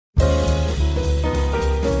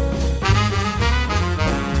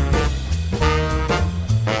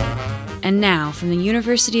And now, from the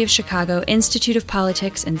University of Chicago Institute of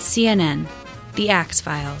Politics and CNN, The Axe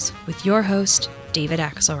Files, with your host, David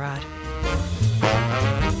Axelrod.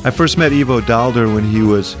 I first met Ivo Daalder when he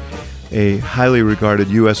was a highly regarded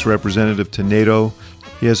U.S. representative to NATO.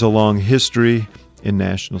 He has a long history in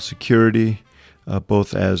national security,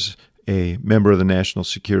 both as a member of the National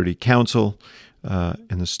Security Council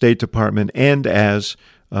in the State Department and as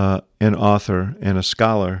an author and a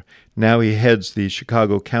scholar. Now he heads the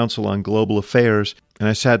Chicago Council on Global Affairs, and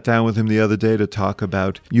I sat down with him the other day to talk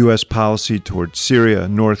about U.S. policy toward Syria,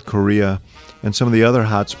 North Korea, and some of the other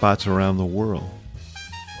hot spots around the world.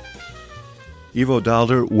 Ivo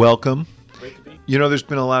Daalder, welcome. Great to be. You know, there's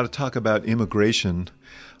been a lot of talk about immigration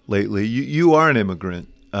lately. You are an immigrant.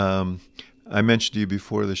 I mentioned to you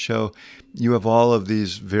before the show, you have all of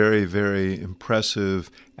these very, very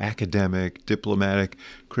impressive academic, diplomatic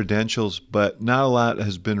credentials, but not a lot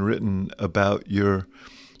has been written about your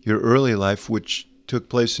early life, which took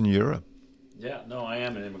place in Europe. Yeah, no, I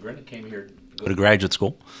am an immigrant. I came here to go to graduate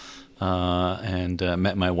school and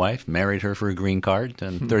met my wife, married her for a green card,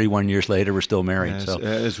 and 31 years later, we're still married.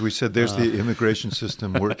 As we said, there's the immigration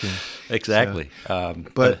system working. Exactly. So,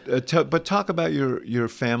 but talk about your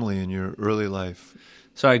family and your early life.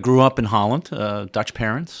 So I grew up in Holland, Dutch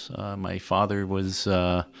parents. My father was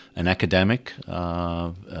an academic,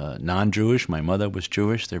 non-Jewish. My mother was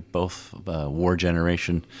Jewish. They're both war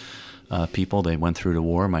generation people. They went through the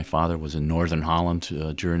war. My father was in northern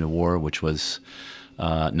Holland during the war, which was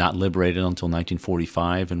not liberated until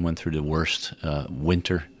 1945, and went through the worst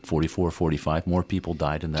winter, 44, 45. More people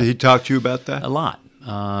died in that. Did he talk to you about that? A lot.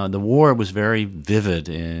 The war was very vivid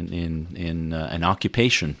in an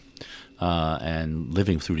occupation. And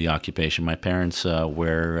living through the occupation. My parents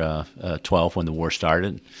were 12 when the war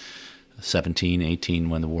started, 17,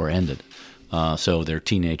 18 when the war ended. So their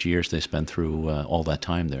teenage years they spent through all that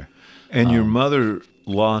time there. And your mother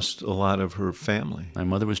lost a lot of her family. My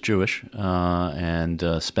mother was Jewish and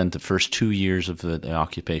spent the first 2 years of the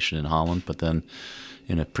occupation in Holland, but then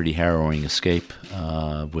in a pretty harrowing escape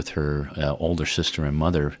with her older sister and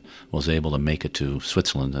mother, was able to make it to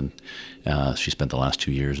Switzerland, and she spent the last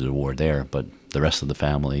 2 years of the war there. But the rest of the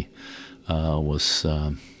family was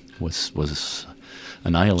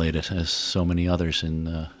annihilated, as so many others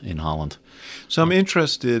in Holland. So I'm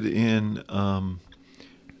interested in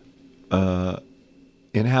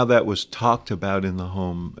how that was talked about in the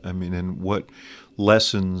home. I mean, and what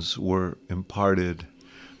lessons were imparted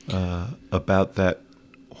about that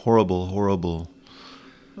horrible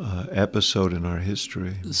episode in our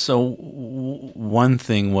history. So one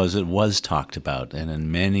thing was it was talked about, and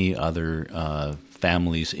in many other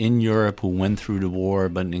families in Europe who went through the war,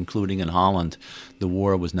 but including in Holland, the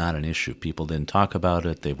war was not an issue. People didn't talk about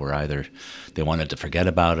it. They wanted to forget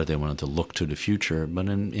about it. They wanted to look to the future. But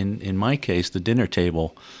in my case, the dinner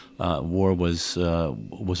table, war was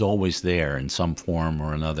always there in some form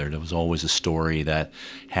or another. There was always a story that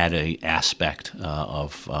had an aspect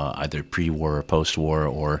of either pre-war or post-war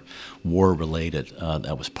or war-related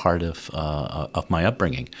that was part of my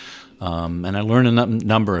upbringing. And I learned a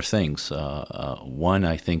number of things. One,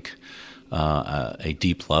 I think, a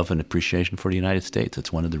deep love and appreciation for the United States.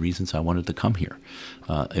 It's one of the reasons I wanted to come here.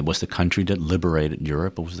 It was the country that liberated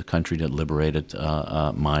Europe. It was the country that liberated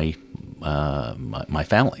my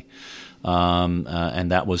family.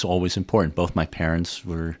 And that was always important. Both my parents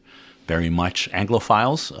were very much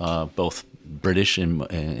Anglophiles, both British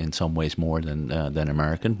in some ways more than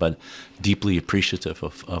American, but deeply appreciative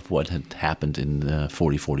of what had happened in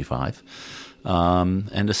 45.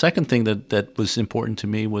 And the second thing that was important to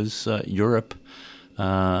me was Europe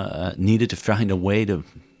needed to find a way to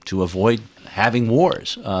avoid having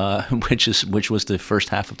wars, which was the first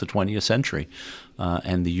half of the 20th century,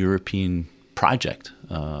 and the European project,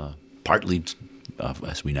 partly,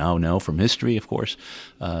 as we now know from history, of course,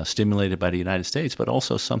 stimulated by the United States, but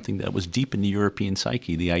also something that was deep in the European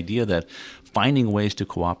psyche, the idea that finding ways to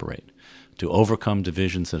cooperate, to overcome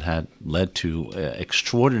divisions that had led to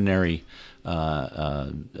extraordinary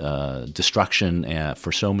destruction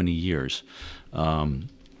for so many years, and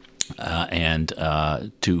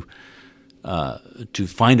to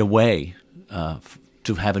find a way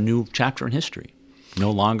to have a new chapter in history.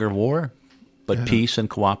 No longer war, but peace and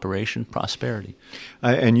cooperation, prosperity.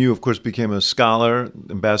 And you, of course, became a scholar,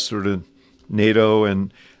 ambassador to NATO,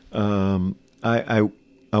 and I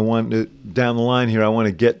want to, down the line here, I want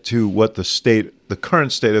to get to what the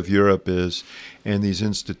current state of Europe is, and these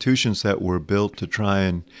institutions that were built to try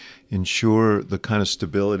and ensure the kind of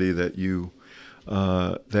stability that you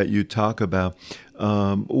talk about.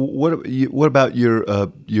 What about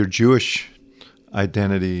your Jewish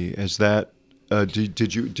identity? Has that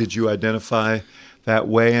did you identify that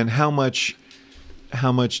way, and how much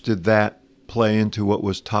did that play into what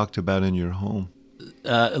was talked about in your home?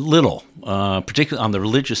 Little, particularly on the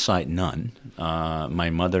religious side, none. My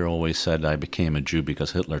mother always said I became a Jew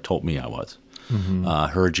because Hitler told me I was. Mm-hmm.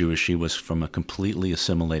 Her Jewish, she was from a completely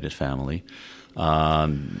assimilated family.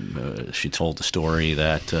 She told the story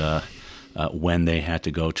that when they had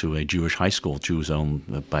to go to a Jewish high school, Jews owned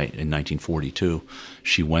in 1942,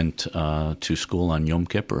 she went to school on Yom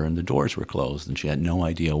Kippur and the doors were closed, and she had no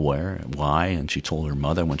idea why. And she told her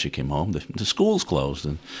mother when she came home, the school's closed.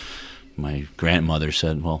 And my grandmother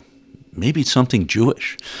said, well, maybe it's something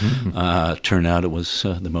Jewish. Turned out it was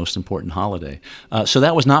the most important holiday. So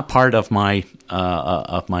that was not part of my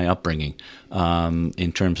upbringing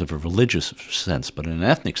in terms of a religious sense, but in an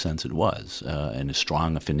ethnic sense it was, and a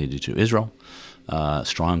strong affinity to Israel,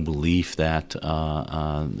 strong belief that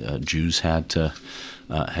Jews had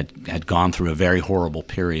gone through a very horrible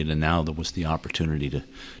period, and now there was the opportunity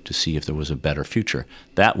to see if there was a better future.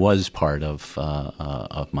 That was part of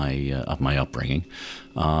my upbringing,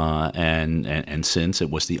 and since it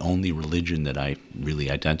was the only religion that I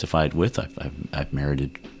really identified with, I've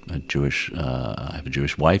married a Jewish. I have a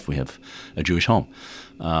Jewish wife. We have a Jewish home,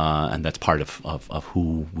 and that's part of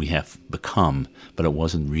who we have become. But it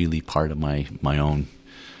wasn't really part of my own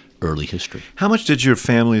early history. How much did your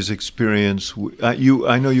family's experience?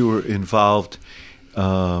 I know you were involved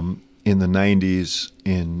in the '90s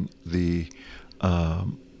in the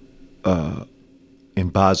in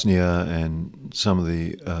Bosnia and some of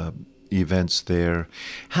the events there.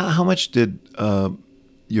 How much did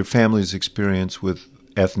your family's experience with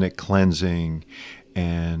ethnic cleansing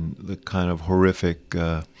and the kind of horrific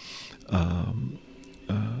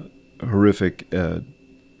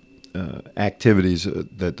activities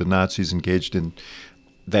that the Nazis engaged in,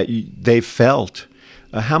 that they felt,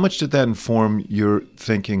 how much did that inform your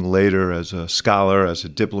thinking later as a scholar, as a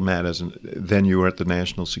diplomat, then you were at the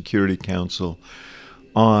National Security Council,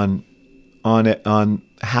 on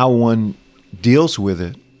how one deals with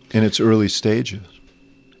it in its early stages?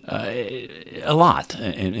 A lot,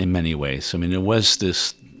 in many ways. I mean, there was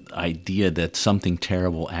this idea that something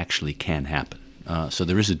terrible actually can happen. So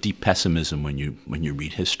there is a deep pessimism when you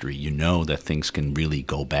read history. You know that things can really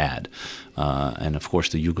go bad. And of course,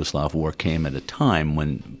 the Yugoslav War came at a time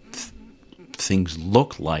when things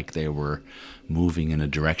looked like they were moving in a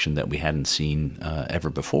direction that we hadn't seen ever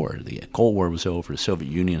before. The Cold War was over. The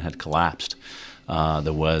Soviet Union had collapsed.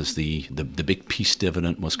 There was the big peace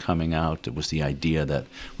dividend was coming out. It was the idea that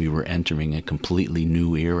we were entering a completely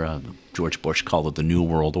new era. George Bush called it the New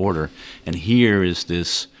World Order. And here is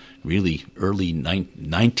this really early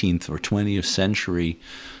 19th or 20th century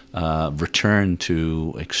return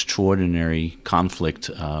to extraordinary conflict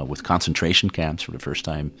with concentration camps for the first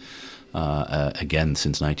time, again,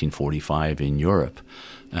 since 1945 in Europe.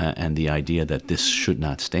 And the idea that this should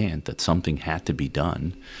not stand, that something had to be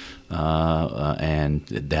done, and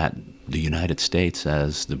that the United States,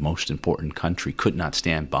 as the most important country, could not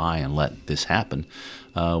stand by and let this happen,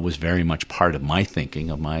 was very much part of my thinking,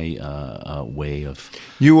 of my way of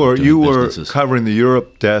You were businesses. Covering the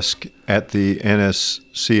Europe desk at the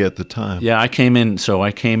NSC at the time. Yeah, I came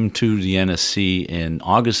to the NSC in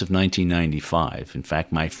August of 1995. In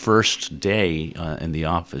fact, my first day in the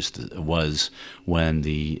office was when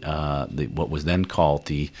the what was then called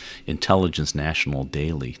the Intelligence National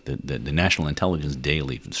Daily, the National Intelligence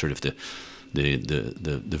Daily, sort of the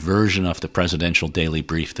version of the presidential daily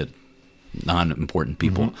brief that non-important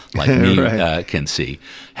people like me right. Can see,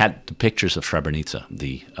 had the pictures of Srebrenica,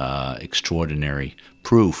 the extraordinary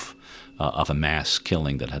proof of a mass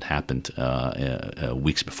killing that had happened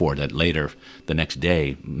weeks before. That later, the next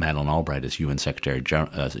day, Madeleine Albright, as UN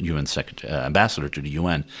ambassador to the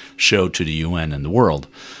UN, showed to the UN and the world.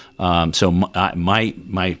 So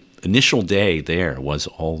my initial day there was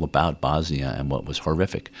all about Bosnia and what was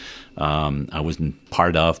horrific. I wasn't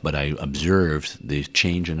part of, but I observed the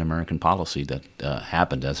change in American policy that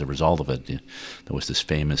happened as a result of it. There was this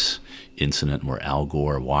famous incident where Al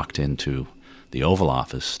Gore walked into the Oval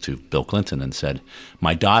Office to Bill Clinton and said,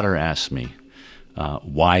 "My daughter asked me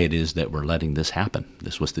why it is that we're letting this happen."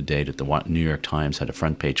 This was the day that the New York Times had a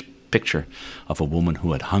front page picture of a woman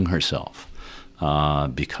who had hung herself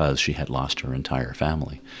because she had lost her entire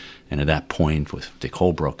family. And at that point, with Dick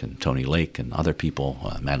Holbrooke and Tony Lake and other people,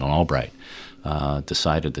 Madeleine Albright,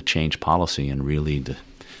 decided to change policy and really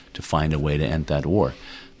to find a way to end that war.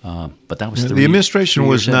 But that was the administration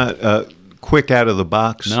was not quick out of the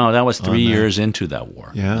box. No, that was 3 years into that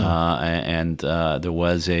war. Yeah. And there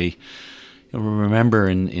was a Remember,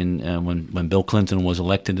 when Bill Clinton was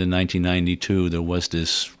elected in 1992, there was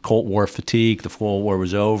this Cold War fatigue. The Cold War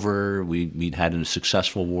was over. We'd had a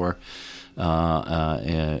successful war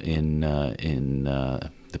in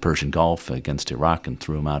the Persian Gulf against Iraq and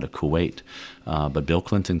threw him out of Kuwait. But Bill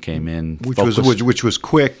Clinton came in, which was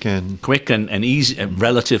quick and easy,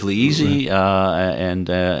 relatively easy, and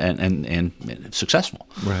successful,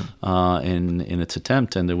 right. in its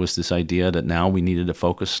attempt. And there was this idea that now we needed to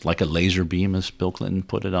focus like a laser beam, as Bill Clinton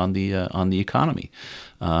put it, on the economy,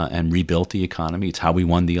 and rebuilt the economy. It's how we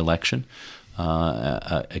won the election.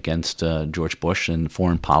 Against George Bush, and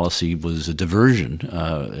foreign policy was a diversion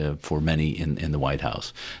for many in the White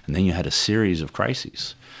House. And then you had a series of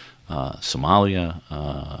crises, Somalia,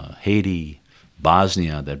 Haiti,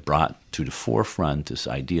 Bosnia, that brought to the forefront this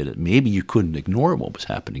idea that maybe you couldn't ignore what was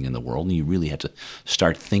happening in the world, and you really had to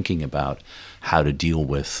start thinking about how to deal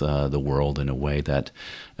with the world in a way that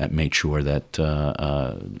made sure that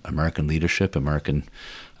American leadership, American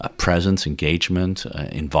presence, engagement,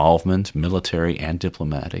 involvement, military and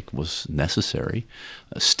diplomatic, was necessary.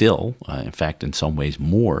 Still, in fact, in some ways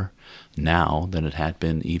more now than it had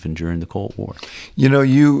been even during the Cold War. You know,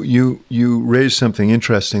 you raised something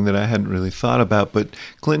interesting that I hadn't really thought about, but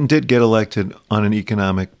Clinton did get elected on an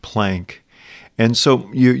economic plank. And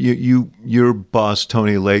so your boss,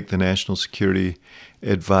 Tony Lake, the national security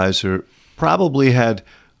advisor, probably had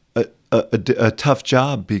a tough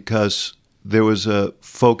job because there was a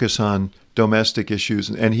focus on domestic issues,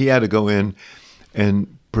 and he had to go in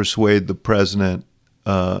and persuade the president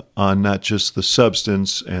on not just the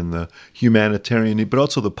substance and the humanitarian need, but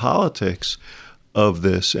also the politics of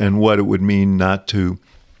this and what it would mean not to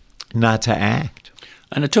act.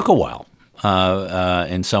 And it took a while.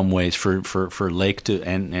 In some ways, for Lake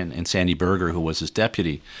and Sandy Berger, who was his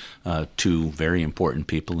deputy, two very important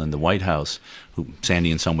people in the White House, who Sandy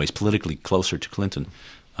in some ways politically closer to Clinton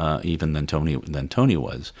even than Tony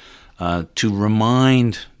was, to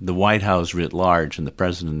remind the White House writ large and the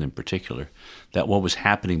president in particular that what was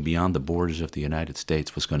happening beyond the borders of the United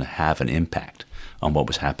States was going to have an impact on what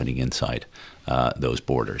was happening inside those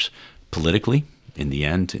borders. Politically, in the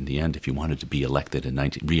end, if you wanted to be reelected in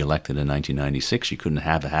 1996, you couldn't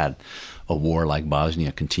have had a war like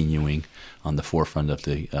Bosnia continuing on the forefront of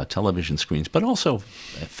the television screens. But also,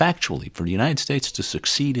 factually, for the United States to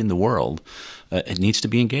succeed in the world, it needs to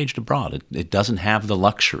be engaged abroad. It doesn't have the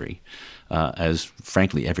luxury, as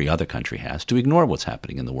frankly every other country has, to ignore what's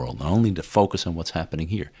happening in the world, and only to focus on what's happening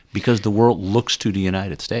here, because the world looks to the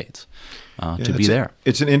United States to be there.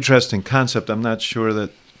 It's an interesting concept. I'm not sure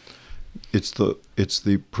that it's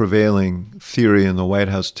the prevailing theory in the White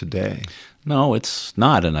House today. No, it's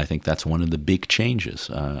not, and I think that's one of the big changes.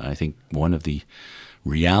 I think one of the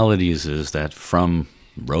realities is that from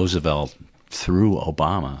Roosevelt through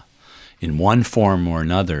Obama, in one form or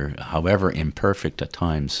another, however imperfect at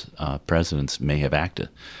times presidents may have acted,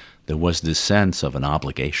 there was this sense of an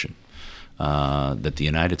obligation that the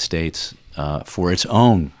United States, for its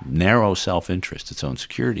own narrow self-interest, its own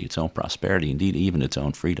security, its own prosperity, indeed even its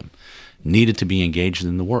own freedom, needed to be engaged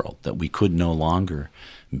in the world, that we could no longer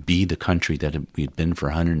be the country that we had been for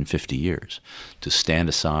 150 years, to stand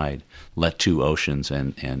aside, let two oceans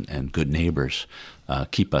and good neighbors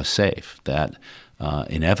keep us safe, that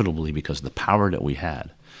inevitably, because of the power that we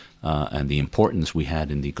had and the importance we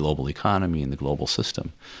had in the global economy and the global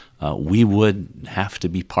system, we would have to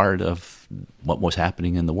be part of what was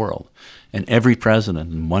happening in the world. And every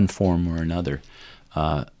president, in one form or another,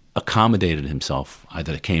 accommodated himself,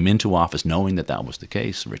 either came into office knowing that was the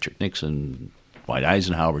case. Richard Nixon, Dwight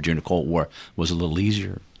Eisenhower during the Cold War was a little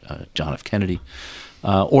easier, John F. Kennedy,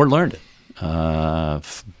 or learned it,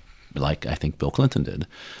 like I think Bill Clinton did,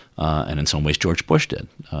 and in some ways George Bush did,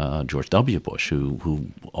 George W. Bush, who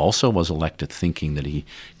also was elected thinking that he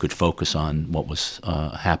could focus on what was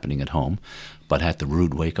happening at home, but had the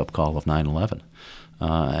rude wake-up call of 9/11.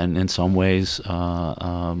 And in some ways,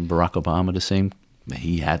 Barack Obama, the same.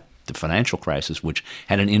 He had the financial crisis, which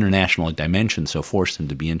had an international dimension, so forced him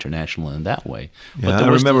to be international in that way. Yeah, I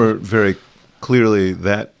remember very clearly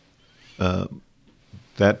that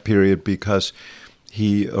period because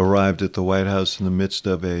he arrived at the White House in the midst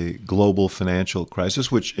of a global financial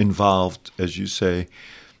crisis, which involved, as you say,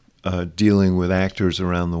 dealing with actors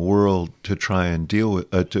around the world to try and deal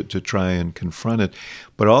with, to try and confront it,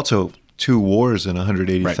 but also two wars and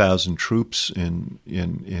 180,000 troops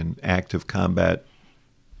in active combat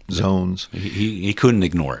zones. He couldn't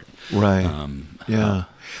ignore it. Right. Yeah.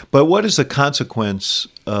 But what is the consequence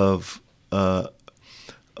of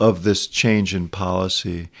this change in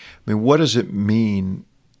policy? I mean, what does it mean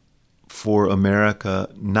for America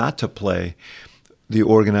not to play the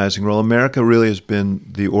organizing role. America really has been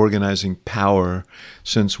the organizing power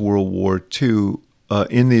since World War II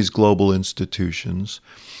in these global institutions.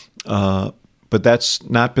 But that's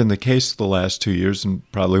not been the case the last 2 years and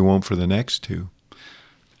probably won't for the next two.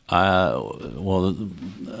 Well,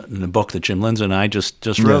 in the book that Jim Lindsay and I just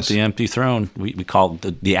wrote, Yes. The Empty Throne, we call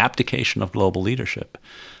it the abdication of global leadership,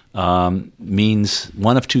 means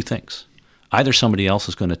one of two things. Either somebody else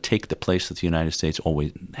is going to take the place that the United States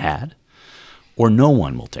always had, or no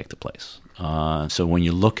one will take the place. So when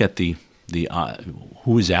you look at the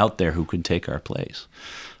who is out there who could take our place,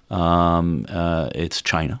 it's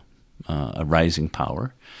China, a rising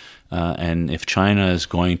power. And if China is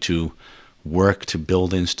going to work to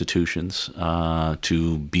build institutions,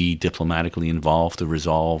 to be diplomatically involved, to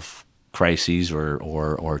resolve crises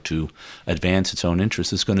or to advance its own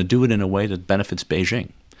interests, it's going to do it in a way that benefits Beijing.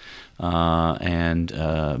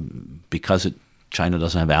 Because China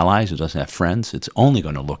doesn't have allies, it doesn't have friends, it's only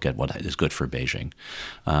going to look at what is good for Beijing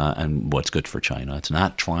and what's good for China. It's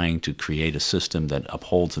not trying to create a system that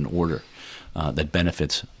upholds an order that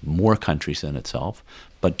benefits more countries than itself,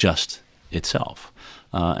 but just itself.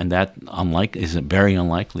 And that is very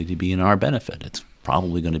unlikely to be in our benefit. It's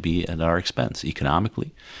probably going to be at our expense, economically,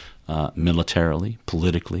 militarily,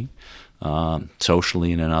 politically,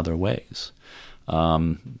 socially, and in other ways.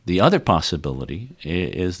 The other possibility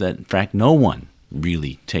is that, in fact, no one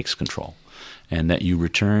really takes control, and that you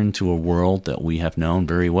return to a world that we have known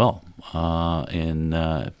very well,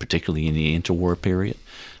 particularly in the interwar period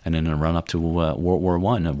and in the run-up to World War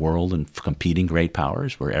I, a world of competing great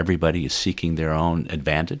powers where everybody is seeking their own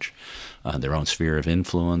advantage, their own sphere of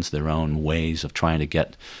influence, their own ways of trying to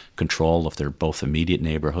get control of their both immediate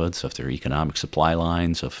neighborhoods, of their economic supply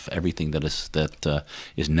lines, of everything that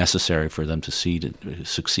is necessary for them to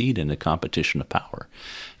succeed in the competition of power.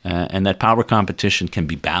 And that power competition can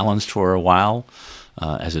be balanced for a while,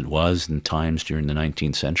 as it was in times during the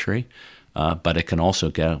 19th century, but it can also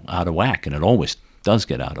get out of whack, and it always does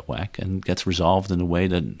get out of whack and gets resolved in a way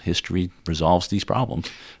that history resolves these problems.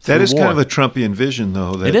 That is kind of a Trumpian vision,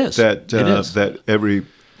 though. That, it is. That every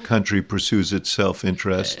country pursues its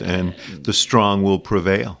self-interest and the strong will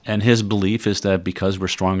prevail. And his belief is that because we're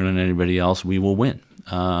stronger than anybody else, we will win.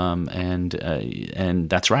 And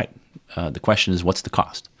that's right. The question is, what's the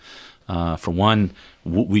cost? For one,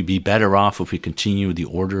 would we be better off if we continue the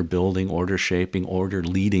order building, order shaping, order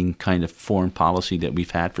leading kind of foreign policy that we've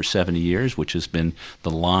had for 70 years, which has been the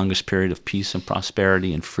longest period of peace and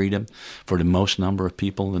prosperity and freedom for the most number of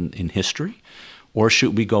people in history? Or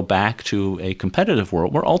should we go back to a competitive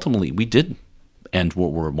world where ultimately we did end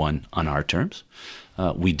World War I on our terms?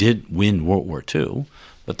 We did win World War II.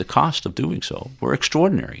 But the cost of doing so were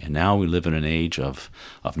extraordinary. And now we live in an age of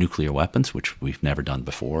nuclear weapons, which we've never done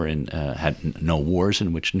before, and had no wars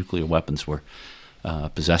in which nuclear weapons were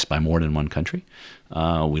possessed by more than one country.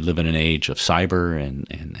 We live in an age of cyber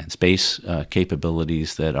and space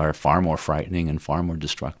capabilities that are far more frightening and far more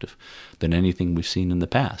destructive than anything we've seen in the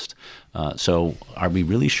past. So are we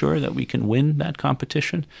really sure that we can win that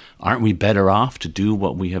competition? Aren't we better off to do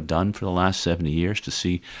what we have done for the last 70 years to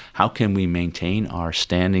see how can we maintain our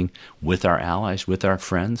standing with our allies, with our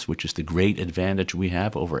friends, which is the great advantage we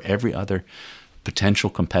have over every other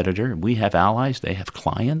potential competitor? We have allies, they have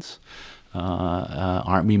clients.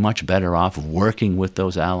 Aren't we much better off working with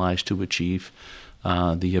those allies to achieve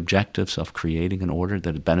the objectives of creating an order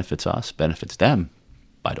that benefits us, benefits them,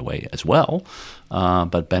 by the way, as well,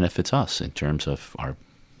 but benefits us in terms of our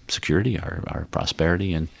security, our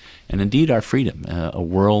prosperity, and indeed our freedom? A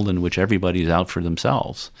world in which everybody is out for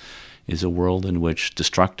themselves is a world in which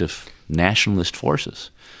destructive nationalist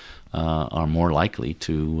forces are more likely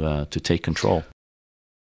to take control.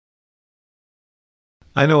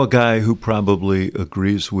 I know a guy who probably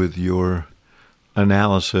agrees with your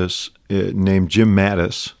analysis named Jim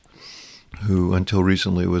Mattis, who until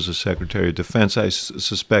recently was a Secretary of Defense. I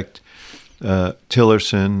suspect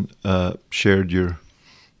Tillerson shared your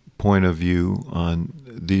point of view on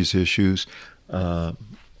these issues.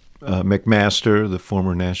 McMaster, the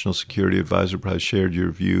former National Security Advisor, probably shared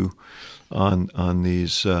your view on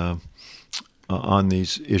these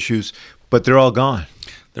issues. But they're all gone.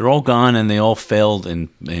 They're all gone, and they all failed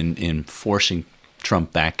in forcing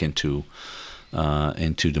Trump back into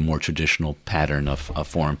the more traditional pattern of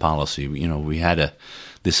foreign policy. You know, we had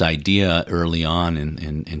this idea early on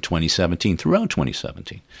in 2017, throughout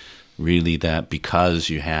 2017, really, that because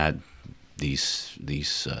you had these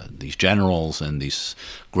generals and these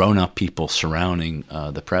grown-up people surrounding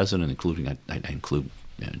the president, including I include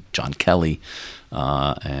John Kelly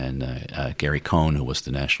and Gary Cohn, who was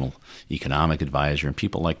the National Economic Advisor, and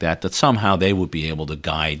people like that, that somehow they would be able to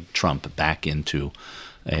guide Trump back into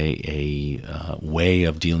a way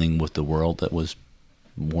of dealing with the world that was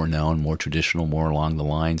more known, more traditional, more along the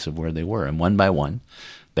lines of where they were. And one by one,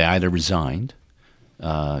 they either resigned.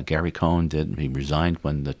 Gary Cohn did. He resigned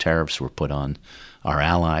when the tariffs were put on our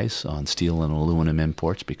allies on steel and aluminum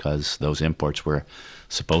imports because those imports were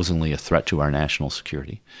supposedly a threat to our national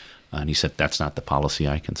security. And he said, that's not the policy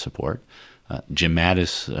I can support. Jim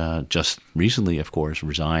Mattis just recently, of course,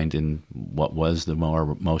 resigned in what was the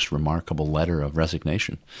most remarkable letter of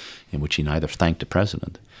resignation, in which he neither thanked the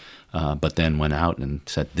president, but then went out and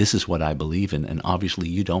said, this is what I believe in, and obviously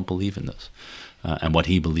you don't believe in this. And what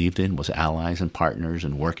he believed in was allies and partners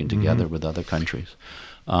and working together with other countries.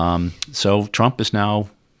 So Trump is now,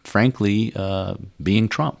 frankly, being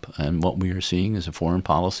Trump. And what we are seeing is a foreign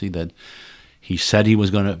policy that he said he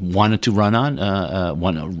was wanted to run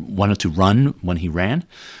when he ran.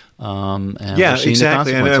 And yeah,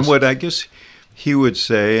 exactly. And what I guess he would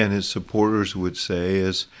say and his supporters would say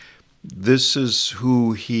is, this is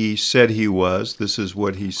who he said he was. This is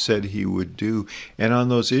what he said he would do. And on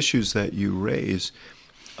those issues that you raise,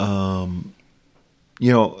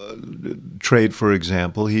 trade, for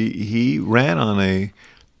example, he ran on a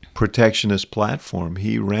protectionist platform.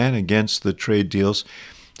 He ran against the trade deals,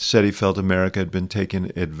 said he felt America had been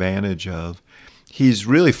taken advantage of. He's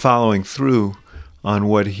really following through on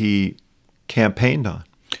what he campaigned on.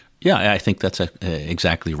 Yeah, I think that's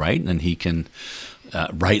exactly right. And he can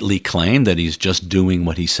rightly claim that he's just doing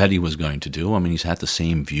what he said he was going to do. I mean, he's had the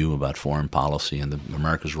same view about foreign policy and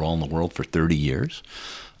America's role in the world for 30 years.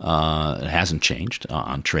 It hasn't changed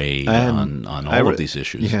on trade, on all of these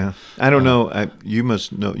issues. Yeah, I don't know. You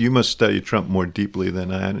must study Trump more deeply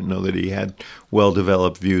than I didn't know that he had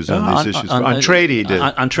well-develed views on these issues. On trade, he did.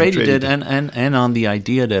 On trade, he did, and on the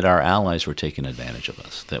idea that our allies were taking advantage of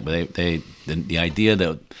us. That the idea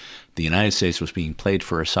that the United States was being played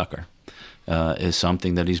for a sucker is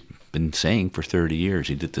something that he's been saying for 30 years.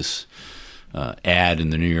 He did this ad in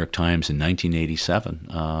the New York Times in 1987,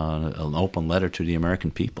 an open letter to the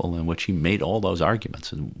American people in which he made all those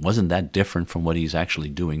arguments. And wasn't that different from what he's actually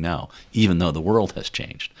doing now, even though the world has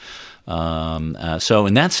changed? So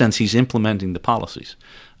in that sense, he's implementing the policies.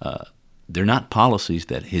 They're not policies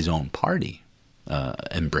that his own party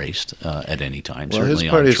embraced at any time, well, certainly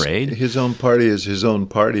on trade. His own party is his own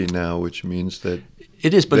party now, which means that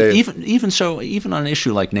it is, but even so, even on an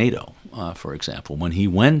issue like NATO, for example, when he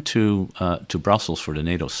went to Brussels for the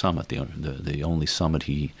NATO summit, the only summit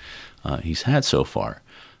he's had so far,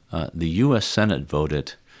 the U.S. Senate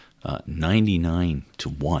voted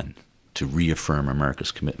 99-1 to reaffirm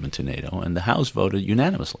America's commitment to NATO, and the House voted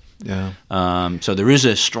unanimously. Yeah. So there is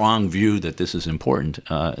a strong view that this is important.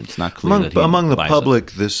 It's not clear that among the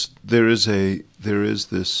public, there is a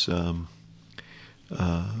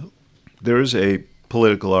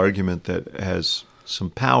political argument that has some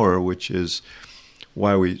power, which is,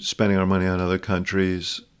 why are we spending our money on other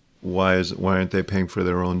countries? Why aren't they paying for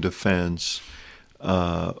their own defense?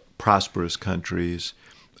 Prosperous countries.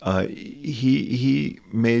 He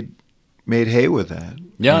made hay with that.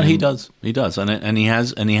 Yeah, he does, and he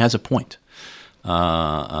has a point.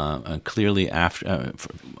 Clearly, after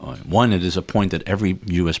one, it is a point that every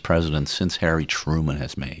U.S. president since Harry Truman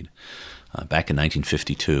has made. Back in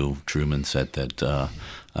 1952, Truman said that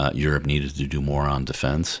Europe needed to do more on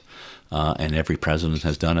defense, and every president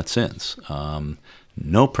has done it since.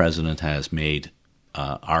 No president has made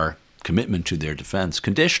our commitment to their defense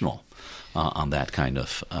conditional on that kind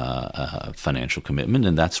of financial commitment,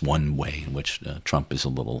 and that's one way in which Trump is a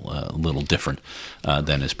little different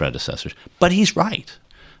than his predecessors. But he's right.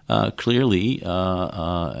 Clearly,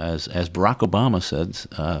 as Barack Obama said,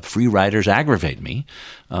 free riders aggravate me.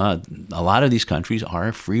 A lot of these countries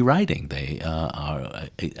are free riding. They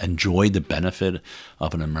enjoy the benefit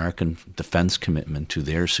of an American defense commitment to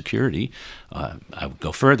their security. I would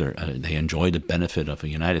go further. They enjoy the benefit of a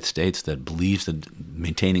United States that believes that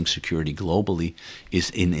maintaining security globally is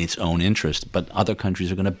in its own interest, but other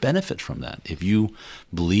countries are going to benefit from that. If you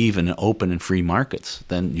believe in open and free markets,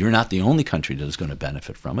 then you're not the only country that is going to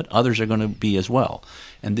benefit from it. Others are going to be as well.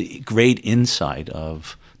 And the great insight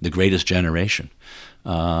of the greatest generation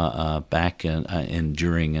back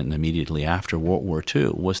during and immediately after World War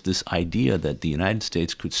II was this idea that the United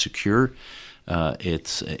States could secure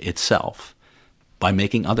itself by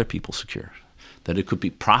making other people secure, that it could be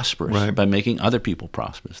prosperous by making other people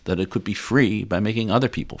prosperous, that it could be free by making other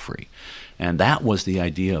people free. And that was the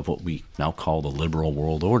idea of what we now call the liberal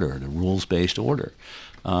world order, the rules-based order,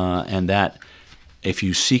 and that if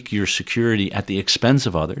you seek your security at the expense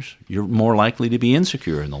of others, you're more likely to be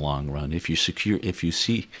insecure in the long run. If you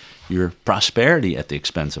see your prosperity at the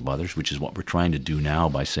expense of others, which is what we're trying to do now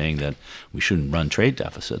by saying that we shouldn't run trade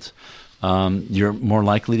deficits, you're more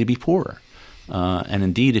likely to be poorer. And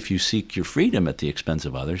indeed, if you seek your freedom at the expense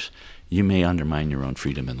of others, you may undermine your own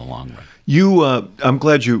freedom in the long run. I'm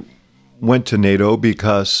glad you went to NATO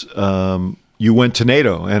because you went to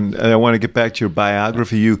NATO, and I want to get back to your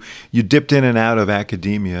biography. You dipped in and out of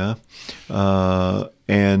academia,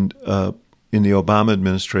 and in the Obama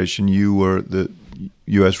administration, you were the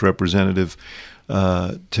U.S. representative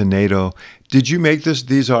to NATO. Did you make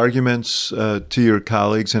these arguments to your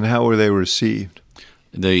colleagues, and how were they received?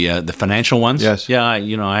 The financial ones? Yes. Yeah,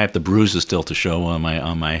 I have the bruises still to show on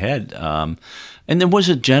my head. And there was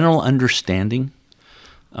a general understanding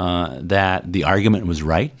that the argument was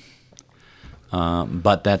right,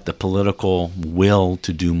 but that the political will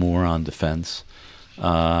to do more on defense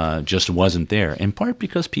just wasn't there, in part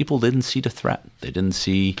because people didn't see the threat. They didn't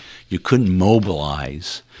see you couldn't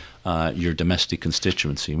mobilize your domestic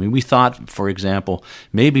constituency. I mean, we thought, for example,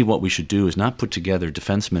 maybe what we should do is not put together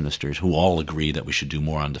defense ministers who all agree that we should do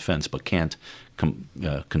more on defense but can't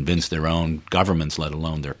convince their own governments, let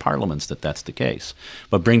alone their parliaments, that that's the case,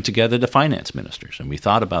 but bring together the finance ministers. And we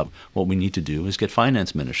thought about what we need to do is get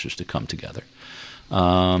finance ministers to come together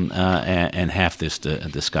and have this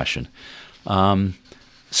discussion.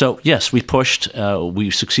 So, yes, we pushed. We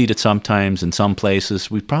succeeded sometimes in some places.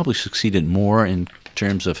 We probably succeeded more in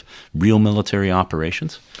terms of real military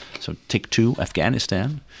operations. So take two,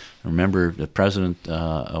 Afghanistan. Remember, the president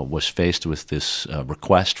was faced with this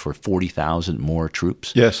request for 40,000 more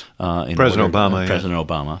troops. Yes, President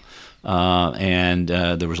Obama. And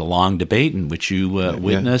there was a long debate in which you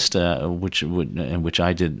witnessed, in which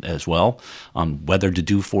I did as well, on whether to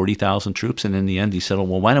do 40,000 troops. And in the end, he said,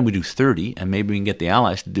 well, why don't we do 30, and maybe we can get the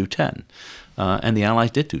Allies to do 10. And the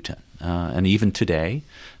Allies did do 10. And even today,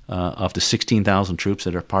 of the 16,000 troops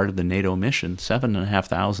that are part of the NATO mission,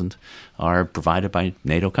 7,500 are provided by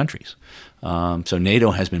NATO countries. So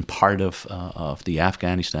NATO has been part of the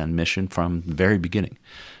Afghanistan mission from the very beginning.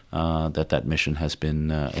 That mission has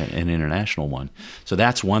been an international one. So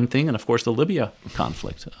that's one thing. And, of course, the Libya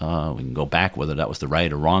conflict. We can go back whether that was the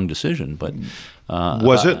right or wrong decision. But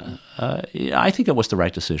was it? I think it was the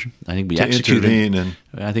right decision. I think we executed.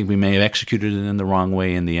 I think we may have executed it in the wrong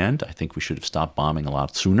way in the end. I think we should have stopped bombing a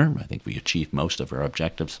lot sooner. I think we achieved most of our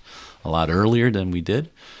objectives a lot earlier than we did.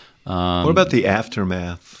 What about the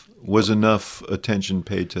aftermath? Was enough attention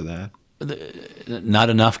paid to that?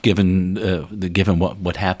 Not enough, given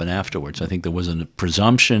what happened afterwards. I think there was a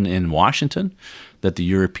presumption in Washington that the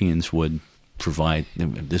Europeans would provide.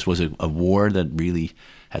 This was a war that really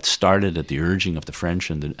had started at the urging of the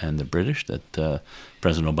French and the British. That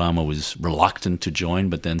President Obama was reluctant to join,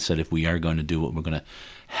 but then said, if we are going to do it, we're going to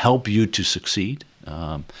help you to succeed.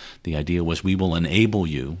 The idea was we will enable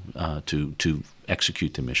you to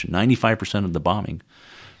execute the mission. 95% of the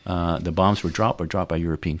bombs were dropped by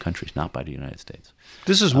European countries, not by the United States.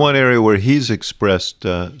 This is one area where he's expressed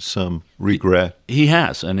some regret. He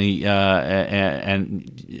has, and he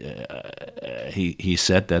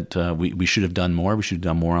said that we should have done more. We should have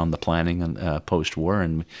done more on the planning and post-war,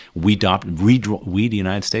 and we, the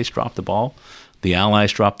United States, dropped the ball. The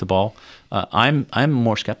Allies dropped the ball. I'm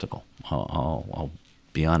more skeptical. I'll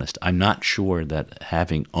be honest. I'm not sure that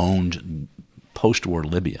having owned post-war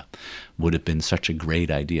Libya would have been such a great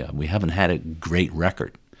idea. We haven't had a great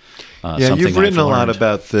record. You've written a lot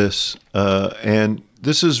about this, and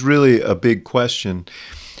this is really a big question.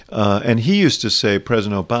 And he used to say,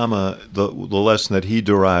 President Obama, the lesson that he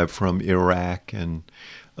derived from Iraq and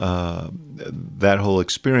that whole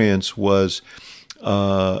experience was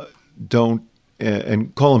don't,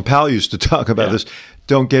 and Colin Powell used to talk about this,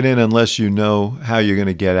 don't get in unless you know how you're going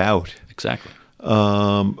to get out. Exactly.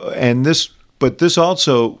 But this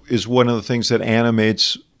also is one of the things that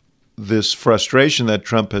animates this frustration that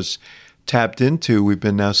Trump has tapped into. We've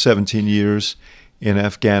been now 17 years in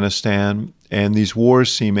Afghanistan, and these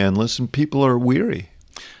wars seem endless, and people are weary.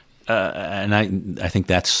 And I think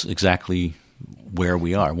that's exactly where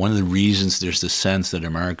we are. One of the reasons there's this sense that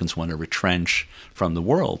Americans want to retrench from the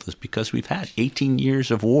world is because we've had 18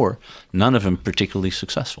 years of war, none of them particularly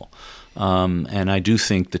successful. And I do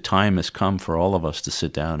think the time has come for all of us to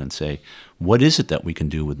sit down and say, what is it that we can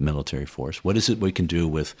do with military force? What is it we can do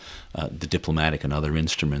with the diplomatic and other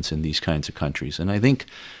instruments in these kinds of countries? And I think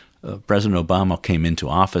President Obama came into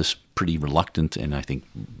office pretty reluctant, and I think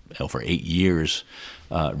over 8 years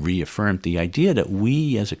reaffirmed the idea that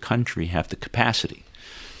we as a country have the capacity,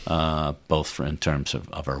 both in terms of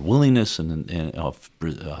our willingness and of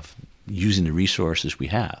using the resources we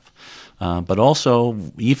have, but also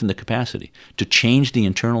even the capacity to change the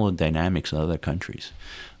internal dynamics in other countries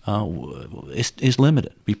is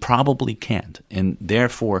limited. We probably can't. And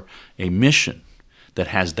therefore, a mission that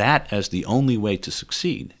has that as the only way to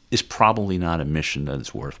succeed is probably not a mission that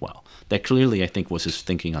is worthwhile. That clearly, I think, was his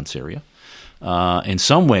thinking on Syria. In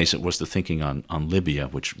some ways, it was the thinking on Libya,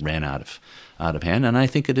 which ran out of hand. And I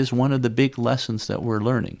think it is one of the big lessons that we're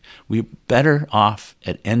learning. We're better off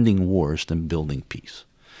at ending wars than building peace.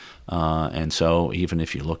 And so even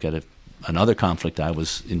if you look at another conflict I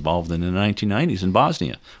was involved in the 1990s in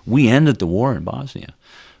Bosnia, we ended the war in Bosnia.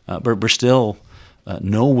 But we're still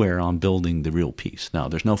nowhere on building the real peace. Now,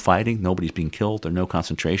 there's no fighting, nobody's being killed, there are no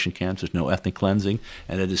concentration camps, there's no ethnic cleansing,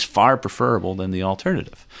 and it is far preferable than the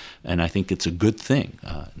alternative. And I think it's a good thing.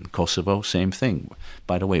 In Kosovo, same thing.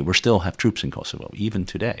 By the way, we still have troops in Kosovo, even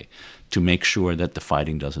today, to make sure that the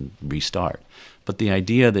fighting doesn't restart. But the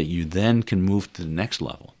idea that you then can move to the next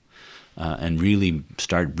level and really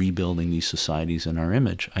start rebuilding these societies in our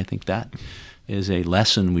image, I think that is a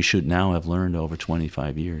lesson we should now have learned over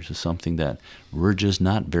 25 years, is something that we're just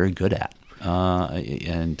not very good at.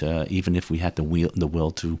 And even if we had the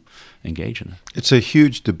will to engage in it. It's a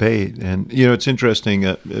huge debate. And, it's interesting.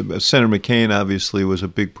 Senator McCain obviously was a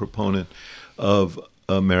big proponent of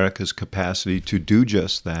America's capacity to do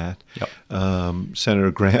just that. Yep.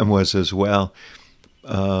 Senator Graham was as well.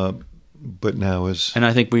 But now is... And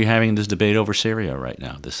I think we're having this debate over Syria right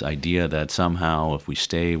now, this idea that somehow if we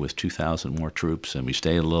stay with 2,000 more troops and we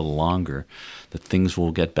stay a little longer, that things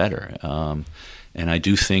will get better. And I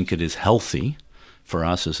do think it is healthy for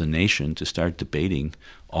us as a nation to start debating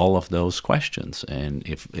all of those questions. And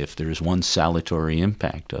if there is one salutary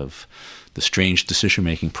impact of the strange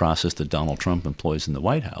decision-making process that Donald Trump employs in the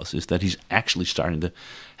White House, is that he's actually starting to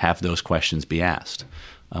have those questions be asked.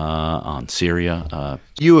 On Syria.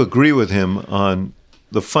 You agree with him on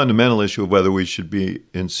the fundamental issue of whether we should be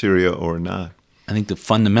in Syria or not? I think the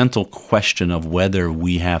fundamental question of whether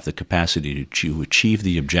we have the capacity to achieve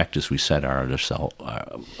the objectives we set for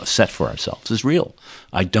ourselves is real.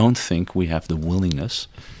 I don't think we have the willingness.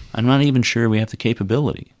 I'm not even sure we have the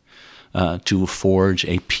capability to forge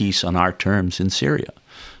a peace on our terms in Syria.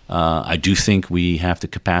 I do think we have the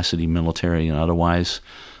capacity, military and otherwise,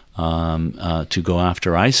 to go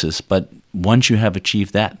after ISIS. But once you have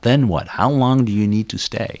achieved that, then what? How long do you need to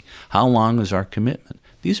stay? How long is our commitment?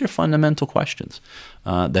 These are fundamental questions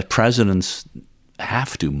that presidents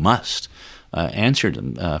must answer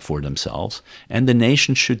them for themselves, and the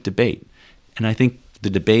nation should debate. And I think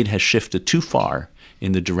the debate has shifted too far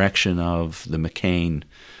in the direction of the McCain,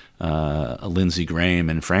 Lindsey Graham,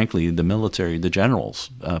 and frankly, the military, the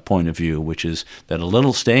generals' point of view, which is that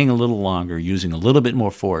staying a little longer, using a little bit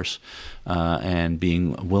more force, and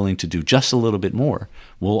being willing to do just a little bit more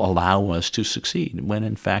will allow us to succeed. When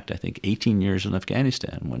in fact, I think 18 years in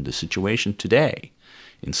Afghanistan, when the situation today,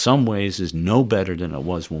 in some ways, is no better than it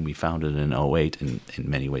was when we founded in 2008, and in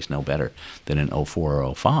many ways no better than in 2004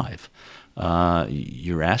 or 2005,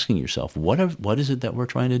 you're asking yourself, what is it that we're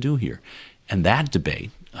trying to do here? And that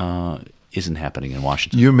debate isn't happening in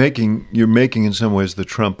Washington. You're making in some ways the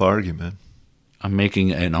Trump argument. I'm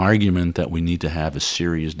making an argument that we need to have a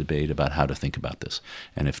serious debate about how to think about this.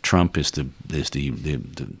 And if Trump is the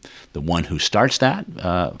one who starts that,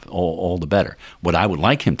 all the better. What I would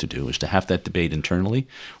like him to do is to have that debate internally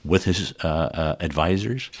with his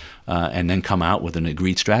advisors, and then come out with an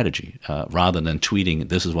agreed strategy, rather than tweeting,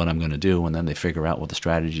 "This is what I'm going to do," and then they figure out what the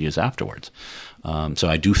strategy is afterwards. So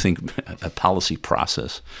I do think a policy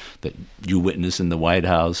process that you witness in the White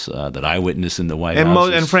House, that I witness in the White House,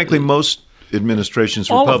 and frankly, most administrations,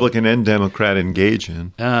 Republican and Democrat, engage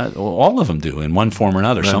in. All of them do in one form or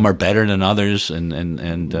another. Right. Some are better than others, and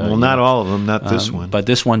well, not all of them, not this one. But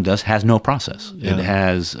this one has no process. Yeah. It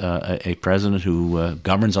has a president who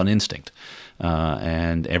governs on instinct.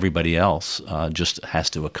 And everybody else just has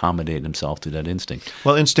to accommodate himself to that instinct.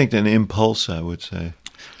 Well, instinct and impulse, I would say.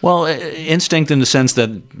 Well, instinct in the sense that,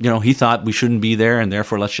 he thought we shouldn't be there and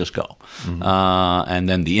therefore let's just go. Mm-hmm. And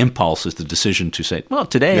then the impulse is the decision to say, well,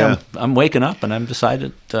 today I'm waking up and I've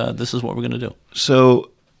decided this is what we're going to do.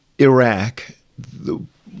 So Iraq, there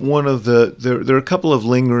are a couple of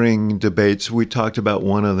lingering debates. We talked about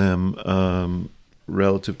one of them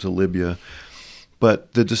relative to Libya.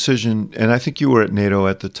 But the decision, and I think you were at NATO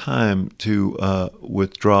at the time, to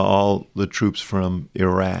withdraw all the troops from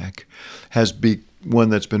Iraq has been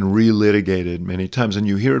one that's been relitigated many times, and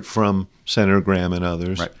you hear it from Senator Graham and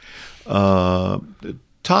others. Right.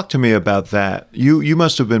 Talk to me about that. You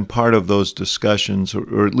must have been part of those discussions,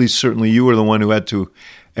 or at least certainly you were the one who had to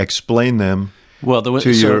explain them Well,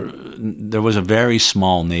 there was a very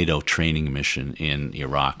small NATO training mission in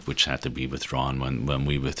Iraq, which had to be withdrawn when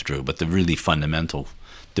we withdrew. But the really fundamental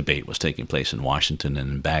debate was taking place in Washington and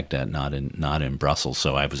in Baghdad, not in Brussels.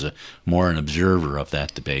 So I was more an observer of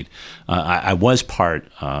that debate. I was part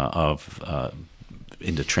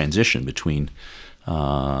in the transition between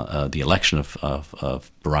the election of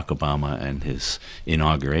Barack Obama and his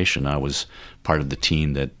inauguration. I was part of the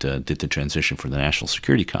team that did the transition for the National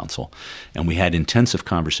Security Council, and we had intensive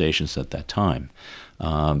conversations at that time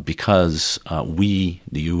because we,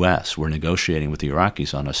 the U.S., were negotiating with the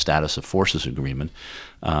Iraqis on a status of forces agreement,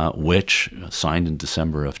 which, signed in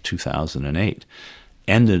December of 2008,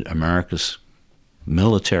 ended America's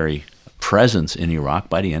military presence in Iraq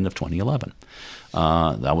by the end of 2011.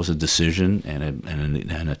 That was a decision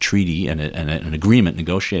and a treaty and an agreement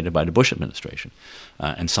negotiated by the Bush administration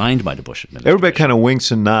and signed by the Bush administration. Everybody kind of winks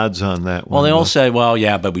and nods on that one. Well, they all say, well,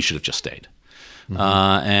 yeah, but we should have just stayed.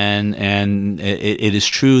 Mm-hmm. And it is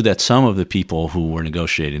true that some of the people who were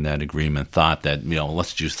negotiating that agreement thought that,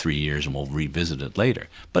 let's do 3 years and we'll revisit it later.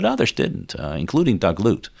 But others didn't, including Doug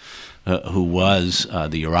Lute, who was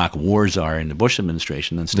the Iraq war czar in the Bush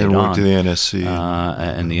administration and stayed on. Then worked at the NSC.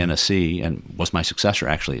 And the NSC, and was my successor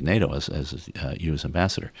actually at NATO as U.S.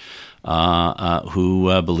 ambassador,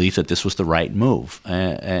 who believed that this was the right move.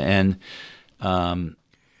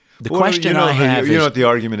 The question I have is... what the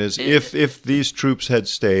argument is? If these troops had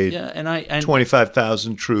stayed,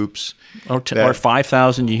 25,000 troops... Or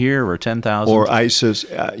 5,000 you hear, or 10,000. Or ISIS,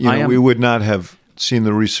 we would not have seen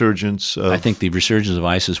the resurgence of... I think the resurgence of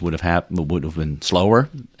ISIS would have been slower,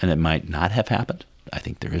 and it might not have happened. I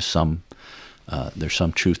think there's some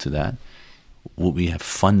truth to that. Would we have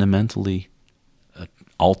fundamentally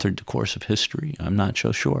altered the course of history? I'm not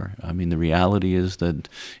so sure. I mean, the reality is that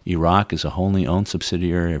Iraq is a wholly owned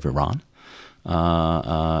subsidiary of Iran.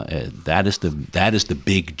 That is the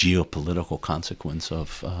big geopolitical consequence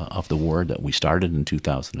of the war that we started in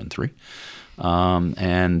 2003,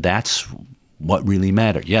 and that's what really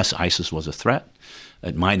mattered. Yes, ISIS was a threat.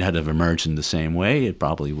 It might not have emerged in the same way. It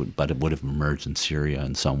probably would, but it would have emerged in Syria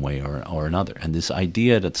in some way or another. And this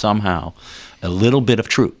idea that somehow a little bit of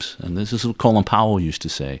troops, and this is what Colin Powell used to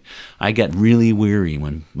say, I get really weary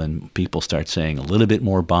when people start saying a little bit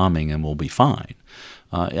more bombing and we'll be fine.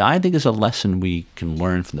 I think it's a lesson we can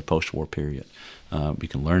learn from the post-war period. We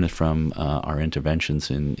can learn it from our interventions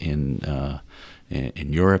in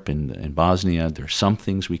Europe, in Bosnia. There are some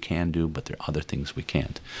things we can do, but there are other things we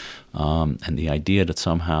can't. And the idea that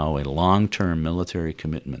somehow a long-term military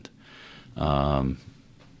commitment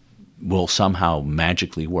will somehow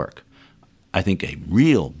magically work. I think a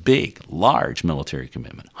real big, large military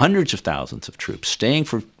commitment, hundreds of thousands of troops staying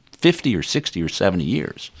for 50 or 60 or 70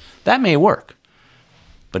 years, that may work.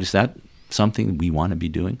 But is that something we want to be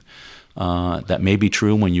doing? That may be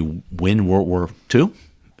true when you win World War II,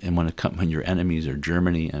 and when your enemies are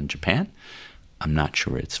Germany and Japan. I'm not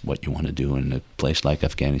sure it's what you want to do in a place like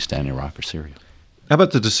Afghanistan, Iraq, or Syria. How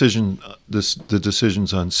about the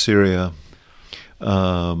decisions on Syria?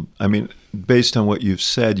 I mean, based on what you've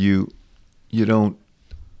said, you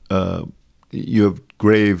have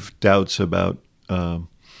grave doubts about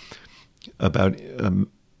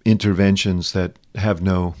interventions that have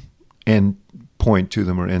no end point to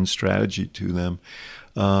them or end strategy to them.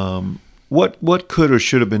 What could or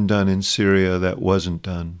should have been done in Syria that wasn't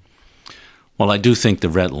done? Well, I do think the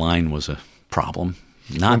red line was a problem.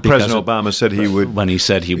 Not because President Obama said he would. When he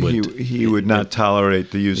said he would not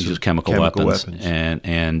tolerate the use of chemical weapons.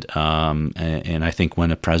 And I think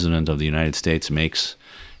when a president of the United States makes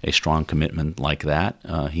a strong commitment like that,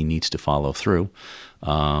 he needs to follow through.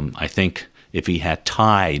 I think if he had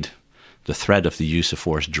tied the threat of the use of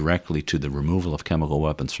force directly to the removal of chemical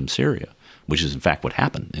weapons from Syria, which is in fact what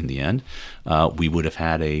happened in the end, we would have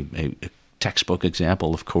had a textbook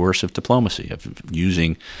example of coercive diplomacy, of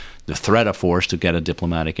using the threat of force to get a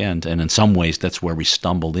diplomatic end. And in some ways, that's where we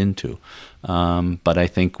stumbled into. But I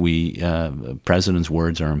think president's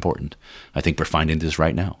words are important. I think we're finding this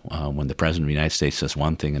right now. When the president of the United States says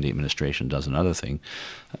one thing and the administration does another thing,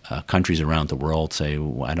 countries around the world say,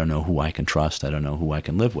 well, I don't know who I can trust. I don't know who I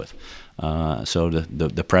can live with. So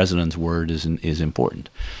the president's word is important.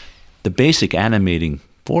 The basic animating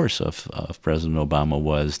force of President Obama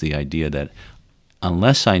was the idea that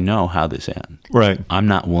unless I know how this ends, right, I'm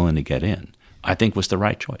not willing to get in, I think was the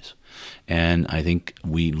right choice. And I think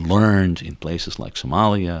we learned in places like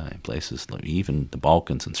Somalia, in places like even the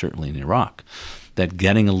Balkans and certainly in Iraq, that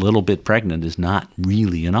getting a little bit pregnant is not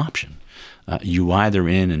really an option. You either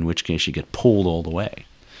in which case you get pulled all the way,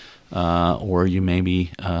 or you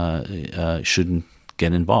maybe shouldn't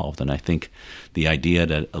get involved. And I think the idea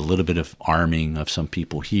that a little bit of arming of some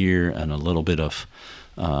people here and a little bit of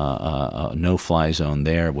no-fly zone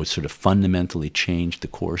there would sort of fundamentally change the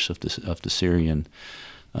course of the Syrian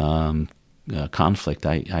conflict,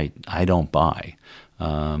 I don't buy.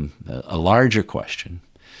 A larger question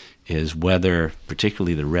is whether,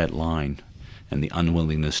 particularly the red line and the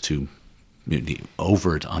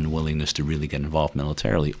overt unwillingness to really get involved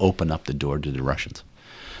militarily, open up the door to the Russians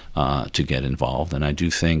to get involved. And I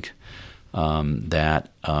do think that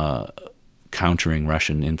countering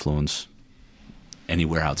Russian influence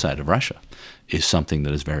anywhere outside of Russia is something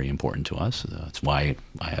that is very important to us. That's why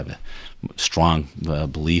I have a strong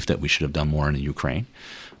belief that we should have done more in the Ukraine,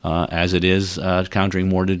 as it is countering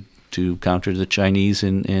more to counter the Chinese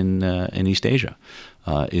in East Asia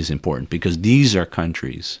is important, because these are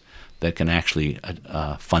countries that can actually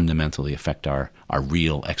fundamentally affect our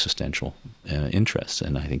real existential interests.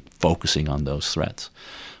 And I think focusing on those threats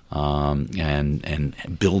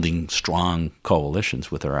and building strong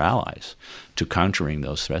coalitions with our allies to countering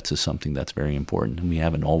those threats is something that's very important, and we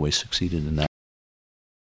haven't always succeeded in that.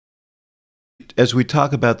 As we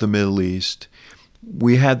talk about the Middle East,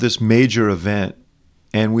 we had this major event,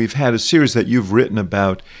 and we've had a series that you've written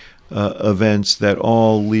about events that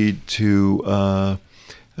all lead to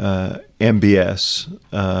MBS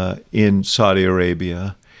in Saudi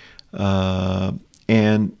Arabia,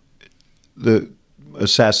 and the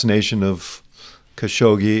assassination of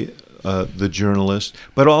Khashoggi, the journalist,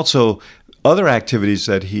 but also other activities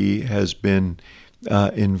that he has been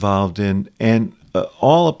involved in, and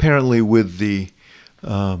all apparently with the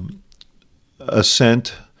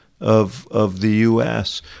assent of the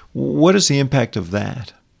U.S. What is the impact of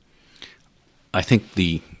that? I think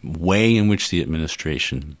the way in which the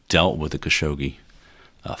administration dealt with the Khashoggi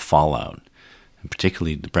fallout, and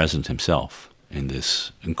particularly the president himself, in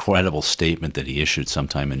this incredible statement that he issued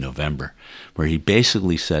sometime in November, where he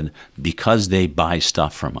basically said, because they buy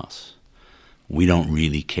stuff from us, we don't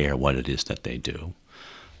really care what it is that they do,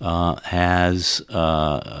 has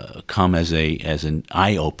come as an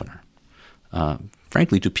eye-opener,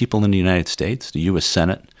 frankly, to people in the United States. The U.S.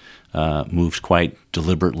 Senate moved quite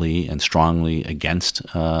deliberately and strongly against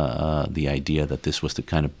the idea that this was the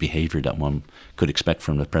kind of behavior that one could expect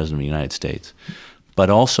from the President of the United States. But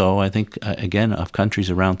also, I think, again, of countries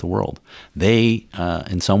around the world. They,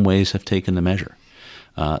 in some ways, have taken the measure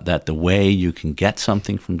that the way you can get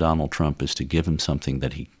something from Donald Trump is to give him something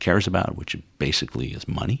that he cares about, which basically is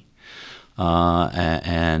money.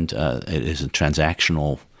 And it is a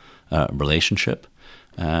transactional relationship.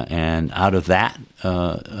 And out of that,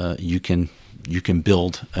 you can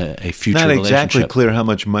build a future relationship. Not exactly clear how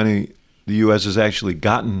much money the U.S. has actually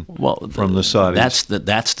gotten from the Saudis.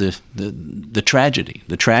 That's the tragedy.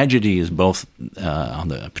 The tragedy is both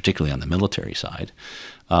particularly on the military side,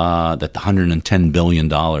 that the $110 billion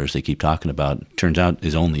they keep talking about turns out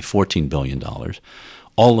is only $14 billion,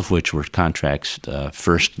 all of which were contracts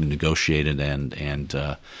first negotiated and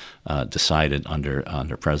decided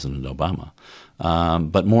under President Obama.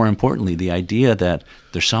 But more importantly, the idea that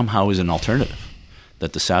there somehow is an alternative,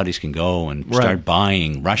 that the Saudis can go and start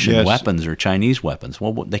buying Russian weapons or Chinese weapons.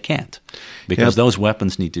 Well, they can't, because those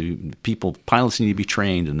weapons pilots need to be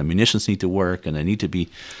trained, and the munitions need to work, and they need to be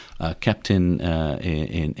kept in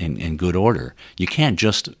good order. You can't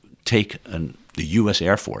just take the U.S.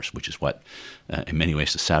 Air Force, which is what, in many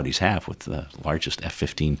ways, the Saudis have, with the largest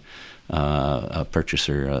F-15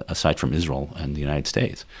 purchaser aside from Israel and the United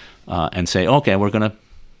States, and say, okay, we're going to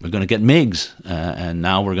get MiGs, and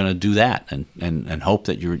now we're going to do that, and hope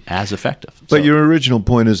that you're as effective. But your original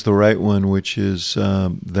point is the right one, which is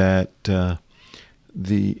that the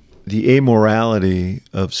amorality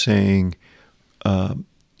of saying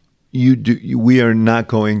we are not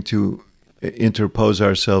going to interpose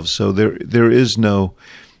ourselves. So there is no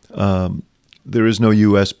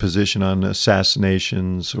U.S. position on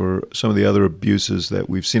assassinations or some of the other abuses that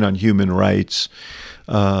we've seen on human rights.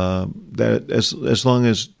 That as long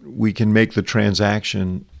as we can make the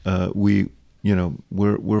transaction, we're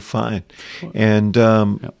fine. And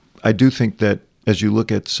I do think that as you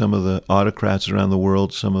look at some of the autocrats around the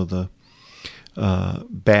world, some of the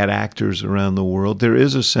bad actors around the world, there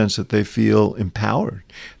is a sense that they feel empowered,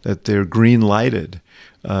 that they're green-lighted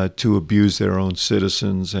to abuse their own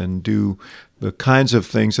citizens and do the kinds of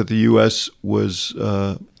things that the U.S. was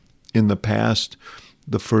in the past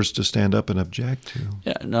the first to stand up and object to.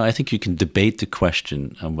 Yeah, no, I think you can debate the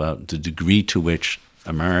question about the degree to which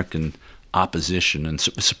American opposition and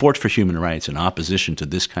support for human rights and opposition to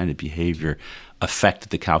this kind of behavior affected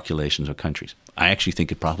the calculations of countries. I actually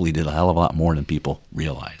think it probably did a hell of a lot more than people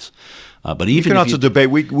realize. But even we can also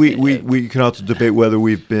debate. We can also debate whether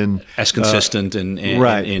we've been as consistent in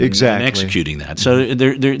exactly. executing that. So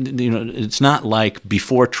it's not like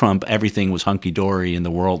before Trump everything was hunky dory and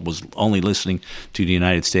the world was only listening to the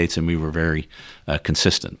United States, and we were very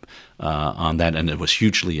consistent on that, and it was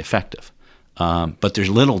hugely effective. But there's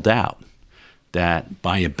little doubt that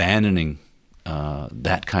by abandoning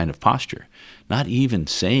that kind of posture, not even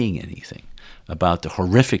saying anything about the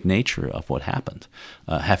horrific nature of what happened,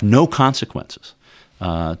 have no consequences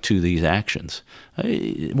to these actions.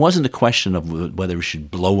 It wasn't a question of whether we should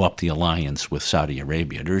blow up the alliance with Saudi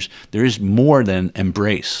Arabia. There is more than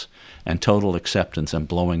embrace and total acceptance and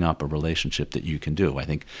blowing up a relationship that you can do. I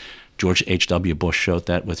think George H.W. Bush showed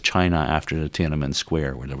that with China after the Tiananmen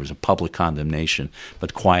Square, where there was a public condemnation,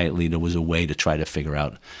 but quietly there was a way to try to figure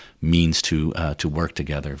out means to work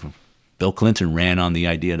together. Bill Clinton ran on the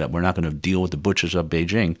idea that we're not going to deal with the butchers of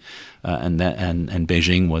Beijing, and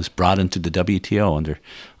Beijing was brought into the WTO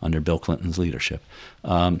under Bill Clinton's leadership.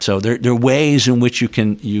 So there are ways in which you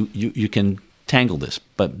can tangle this,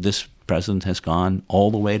 but this president has gone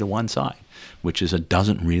all the way to one side, which is it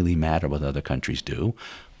doesn't really matter what other countries do.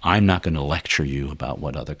 I'm not going to lecture you about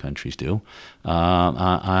what other countries do.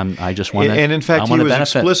 I just want to. And in fact, he was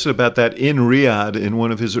explicit about that in Riyadh in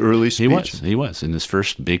one of his early speeches. He was in his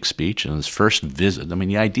first big speech and his first visit. I mean,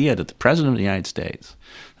 the idea that the president of the United States,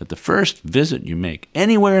 that the first visit you make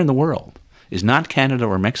anywhere in the world is not Canada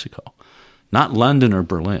or Mexico, not London or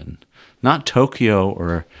Berlin, not Tokyo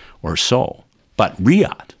or Seoul, but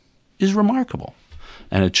Riyadh, is remarkable,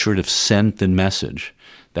 and it sort of sent the message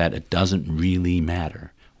that it doesn't really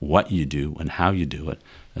matter what you do and how you do it,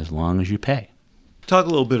 as long as you pay. Talk a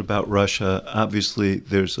little bit about Russia. Obviously,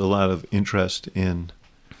 there's a lot of interest in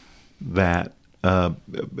that,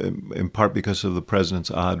 in part because of the president's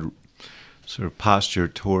odd sort of posture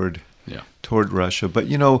toward Russia. But,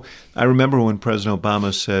 I remember when President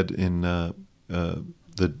Obama said in the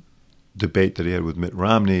debate that he had with Mitt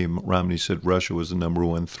Romney, said Russia was the number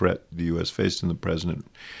one threat the U.S. faced, and the president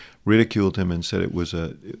ridiculed him and said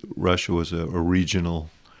Russia was a regional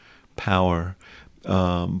power.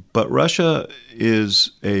 But Russia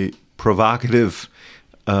is a provocative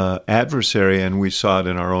adversary, and we saw it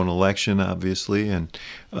in our own election, obviously, and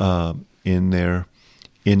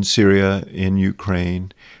in Syria, in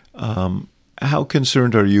Ukraine. How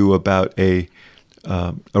concerned are you about a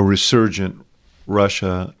resurgent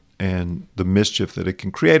Russia and the mischief that it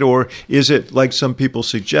can create? Or is it, like some people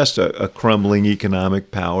suggest, a crumbling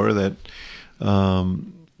economic power that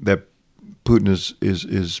that Putin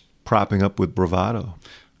is propping up with bravado?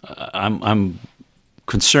 I'm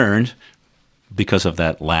concerned because of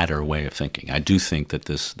that latter way of thinking. I do think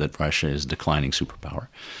that Russia is a declining superpower.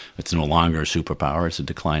 It's no longer a superpower, it's a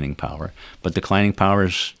declining power. But declining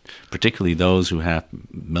powers, particularly those who have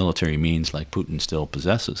military means like Putin still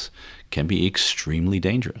possesses, can be extremely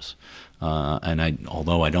dangerous.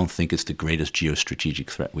 Although I don't think it's the greatest geostrategic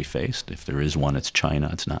threat we faced, if there is one, it's China,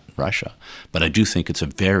 it's not Russia. But I do think it's a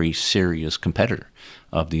very serious competitor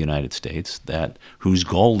of the United States whose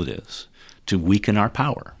goal it is to weaken our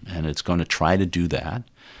power. And it's going to try to do that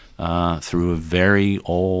through a very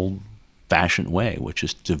old-fashioned way, which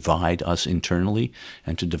is to divide us internally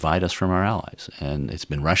and to divide us from our allies. And it's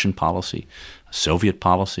been Russian policy, Soviet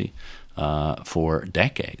policy for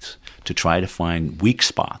decades to try to find weak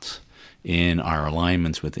spots in our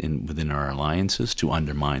alignments within our alliances to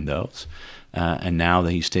undermine those. And now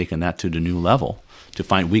that he's taken that to the new level, to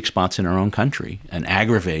find weak spots in our own country and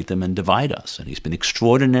aggravate them and divide us. And he's been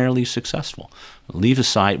extraordinarily successful. Leave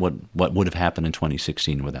aside what would have happened in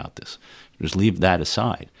 2016 without this. Just leave that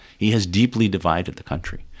aside. He has deeply divided the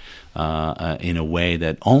country in a way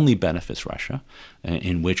that only benefits Russia,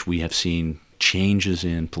 in which we have seen changes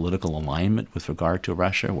in political alignment with regard to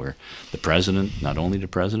Russia, where the president, not only the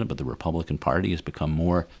president, but the Republican Party has become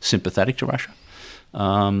more sympathetic to Russia.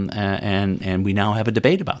 And we now have a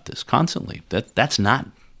debate about this constantly. That's not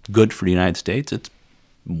good for the United States. It's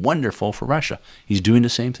wonderful for Russia. He's doing the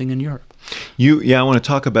same thing in Europe. I want to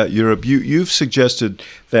talk about Europe. You've suggested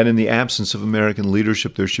that in the absence of American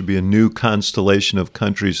leadership, there should be a new constellation of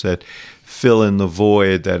countries that fill in the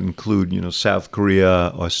void, that include, South Korea,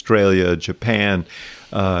 Australia, Japan,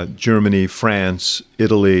 Germany, France,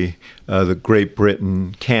 Italy, the Great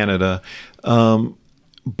Britain, Canada.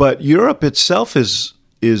 But Europe itself is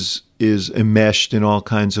enmeshed in all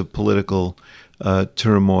kinds of political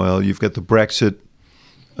turmoil. You've got the Brexit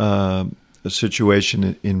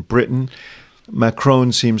situation in Britain.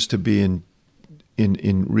 Macron seems to be in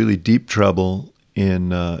really deep trouble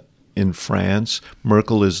in in France.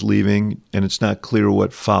 Merkel is leaving, and it's not clear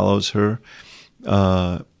what follows her.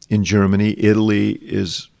 In Germany, Italy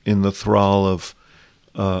is in the thrall of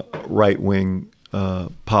right-wing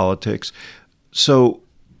politics. So,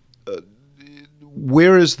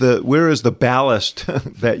 where is the ballast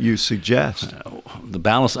that you suggest? The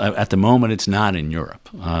ballast at the moment, it's not in Europe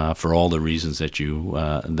for all the reasons that you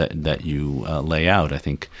lay out. I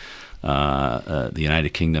think the United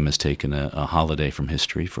Kingdom has taken a holiday from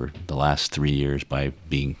history for the last 3 years by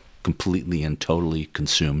being completely and totally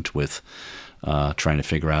consumed with trying to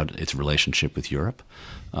figure out its relationship with Europe.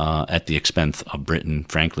 At the expense of Britain,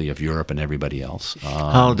 frankly, of Europe and everybody else.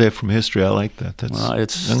 Holiday from history, I like that. I'm going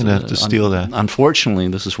to have to steal that. Unfortunately,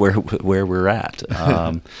 this is where we're at.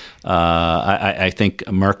 I think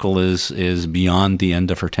Merkel is beyond the end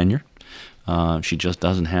of her tenure. She just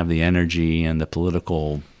doesn't have the energy and the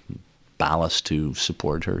political ballast to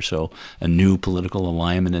support her. So a new political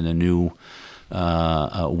alignment and a new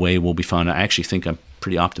way will be found. I actually think I'm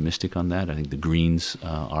pretty optimistic on that. I think the Greens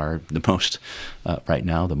are the most, right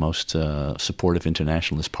now, the most supportive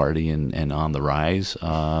internationalist party and on the rise.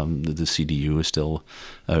 The CDU is still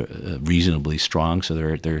reasonably strong, so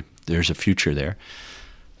there's a future there.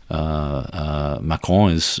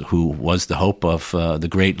 Macron who was the hope of the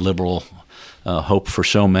great liberal hope for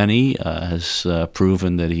so many, has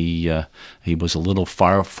proven that he was a little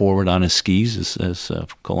far forward on his skis, as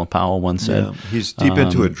Colin Powell once said. Yeah, he's deep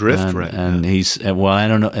into a drift right now. And he's, well, I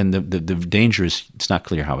don't know, and the danger is it's not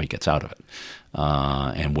clear how he gets out of it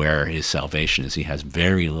and where his salvation is. He has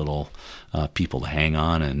very little people to hang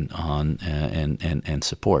on and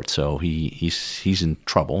support. So he's in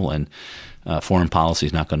trouble, and foreign policy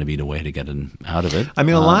is not going to be the way to get him out of it. I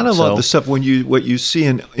mean, a lot of the stuff what you see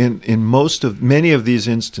in many of these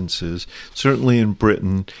instances, certainly in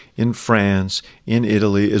Britain, in France, in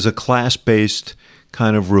Italy, is a class-based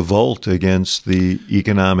kind of revolt against the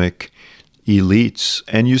economic elites,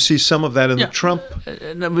 and you see some of that in the Trump.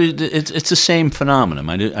 It's the same phenomenon.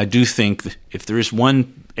 I do think that if there is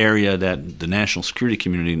one area that the national security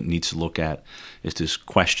community needs to look at, is this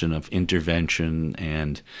question of intervention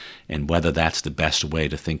and whether that's the best way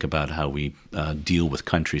to think about how we deal with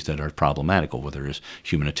countries that are problematical, whether it's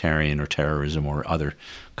humanitarian or terrorism or other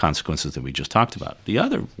consequences that we just talked about. The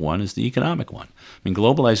other one is the economic one. I mean,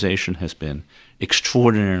 globalization has been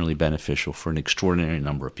extraordinarily beneficial for an extraordinary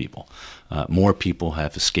number of people. More people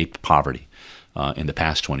have escaped poverty in the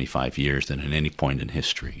past 25 years than at any point in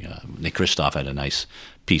history. Nick Kristof had a nice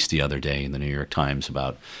piece the other day in the New York Times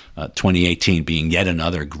about 2018 being yet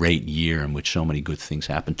another great year in which so many good things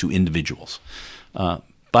happened to individuals.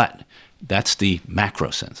 But that's the macro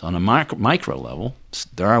sense. On a micro level,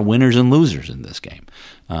 there are winners and losers in this game.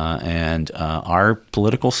 And our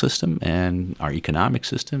political system and our economic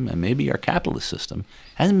system and maybe our capitalist system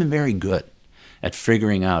hasn't been very good at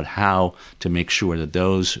figuring out how to make sure that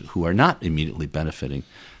those who are not immediately benefiting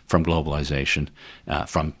from globalization,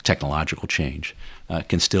 from technological change,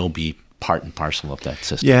 can still be part and parcel of that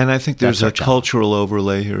system. Yeah, and I think there's a cultural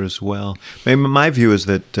overlay here as well. I mean, my view is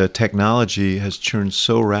that technology has churned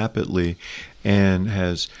so rapidly and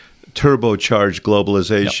has turbocharged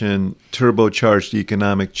globalization, turbocharged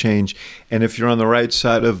economic change. And if you're on the right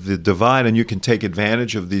side of the divide and you can take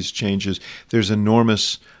advantage of these changes, there's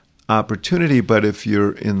enormous opportunity. But if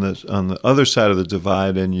you're on the other side of the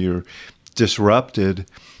divide and you're disrupted,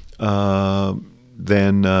 then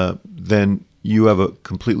you have a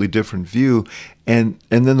completely different view. And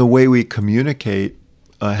then the way we communicate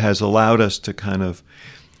has allowed us to kind of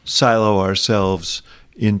silo ourselves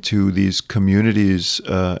into these communities,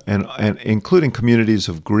 and including communities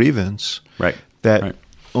of grievance, that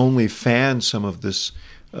only fan some of this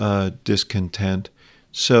discontent.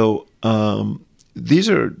 So these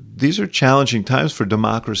are challenging times for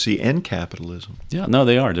democracy and capitalism. Yeah, no,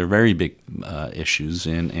 they are. They're very big issues,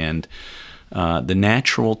 and the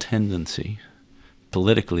natural tendency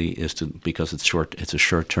politically is to, because it's a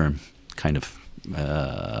short-term kind of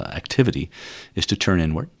activity, is to turn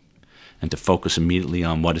inward and to focus immediately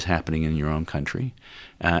on what is happening in your own country,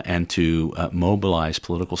 and to mobilize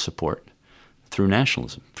political support through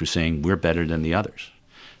nationalism, through saying we're better than the others,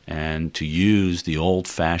 and to use the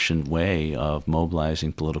old-fashioned way of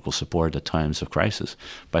mobilizing political support at times of crisis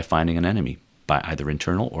by finding an enemy, by either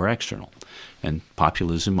internal or external. And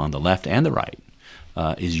populism on the left and the right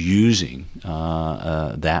is using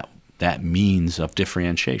that means of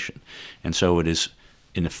differentiation. And so it is,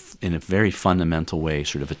 in a very fundamental way,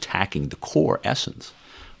 sort of attacking the core essence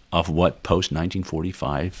of what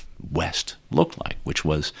post-1945 West looked like, which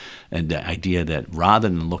was the idea that rather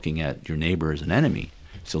than looking at your neighbor as an enemy,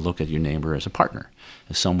 is to look at your neighbor as a partner,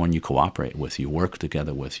 as someone you cooperate with, you work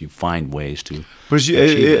together with, you find ways to. But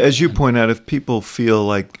as you point out, if people feel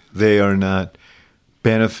like they are not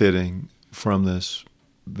benefiting from this,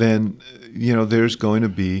 then there's going to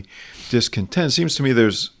be discontent. It seems to me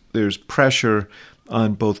there's pressure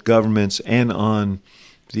on both governments and on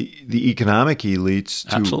the economic elites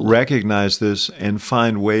to Absolutely. recognize this and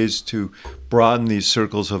find ways to broaden these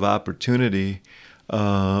circles of opportunity,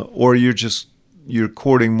 or you're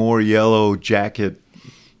courting more yellow jacket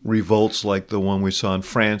revolts like the one we saw in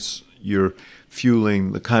France. You're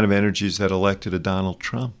fueling the kind of energies that elected a Donald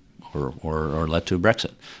Trump. Or led to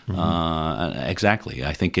Brexit. Exactly.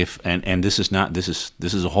 I think this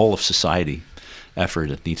is a whole of society effort.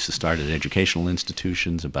 It needs to start at educational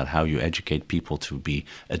institutions about how you educate people to be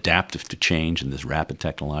adaptive to change and this rapid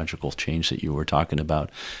technological change that you were talking about.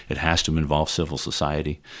 It has to involve civil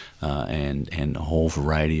society and a whole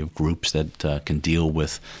variety of groups that can deal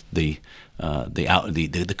with the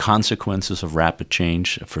consequences of rapid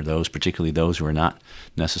change for those, particularly those who are not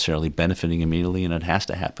necessarily benefiting immediately, and it has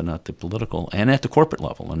to happen at the political and at the corporate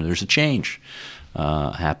level. And there's a change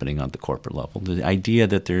happening on the corporate level. The idea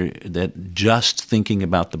that just thinking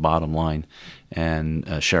about the bottom line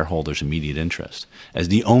and shareholders' immediate interest as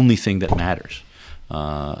the only thing that matters,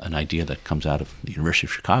 an idea that comes out of the University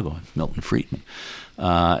of Chicago and Milton Friedman,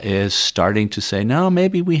 is starting to say, no,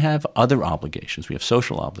 maybe we have other obligations. We have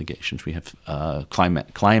social obligations. We have climate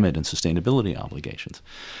and sustainability obligations.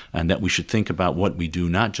 And that we should think about what we do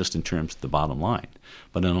not just in terms of the bottom line,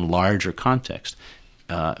 but in a larger context.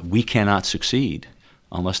 We cannot succeed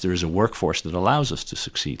unless there is a workforce that allows us to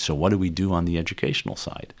succeed. So what do we do on the educational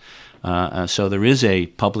side? So there is a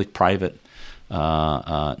public-private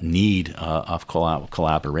need of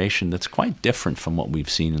collaboration that's quite different from what we've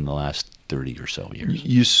seen in the last 30 or so years.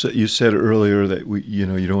 You said earlier that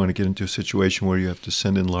you don't want to get into a situation where you have to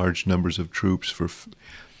send in large numbers of troops for,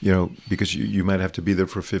 because you might have to be there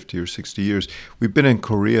for 50 or 60 years. We've been in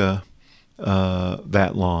Korea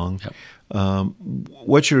that long. Yep.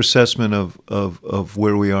 What's your assessment of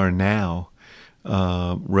where we are now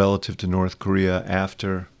relative to North Korea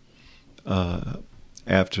after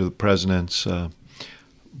the president's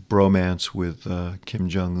bromance with Kim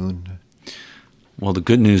Jong-un? Well, the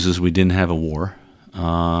good news is we didn't have a war,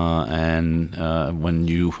 and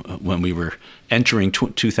when we were entering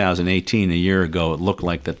 2018 a year ago, it looked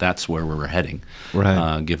like that's where we were heading,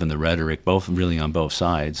 right? Given the rhetoric, on both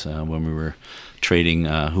sides, when we were trading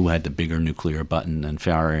who had the bigger nuclear button and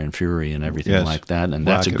fire and fury and everything like that, and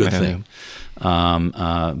that's a good thing.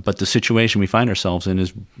 But the situation we find ourselves in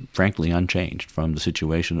is frankly unchanged from the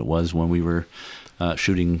situation it was when we were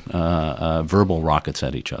shooting verbal rockets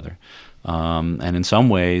at each other. And in some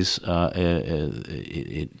ways,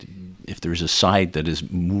 if there's a side that is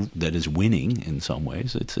winning in some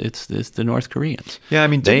ways, it's the North Koreans. Yeah,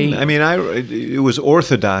 it was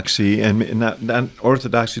orthodoxy, and not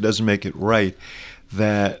orthodoxy doesn't make it right.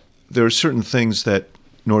 That there are certain things that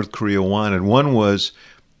North Korea wanted. One was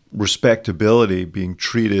respectability, being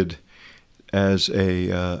treated as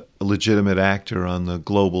a legitimate actor on the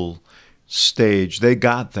global stage. They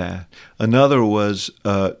got that. Another was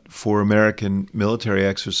for American military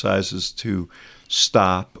exercises to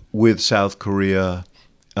stop with South Korea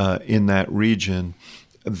in that region.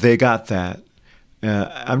 They got that.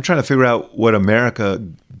 I'm trying to figure out what America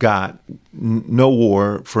got. No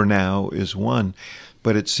war for now is one,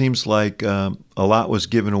 but it seems like a lot was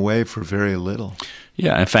given away for very little.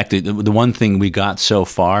 Yeah, in fact, the one thing we got so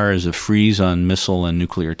far is a freeze on missile and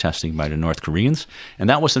nuclear testing by the North Koreans, and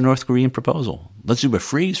that was the North Korean proposal. Let's do a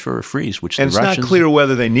freeze for a freeze, which and the it's Russians... not clear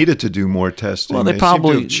whether they needed to do more testing. Well, they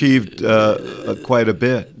probably seem to have achieved quite a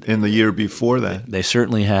bit in the year before that. They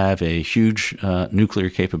certainly have a huge nuclear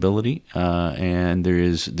capability, and there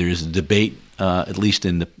is a debate, at least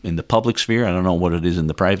in the public sphere. I don't know what it is in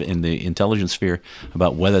the intelligence sphere,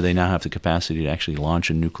 about whether they now have the capacity to actually launch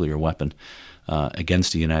a nuclear weapon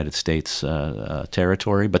against the United States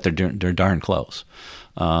territory, but they're darn close.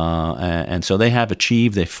 And so they have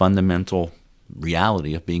achieved a fundamental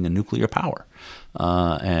reality of being a nuclear power,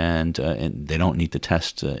 and they don't need to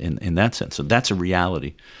test in that sense. So that's a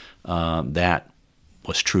reality that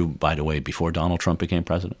was true, by the way, before Donald Trump became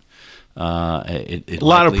president. A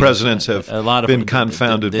lot of presidents have been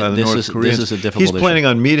confounded by the North Koreans. This is a difficult issue. He's planning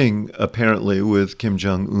on meeting, apparently, with Kim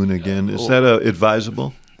Jong-un again. Is that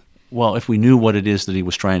advisable? Well, if we knew what it is that he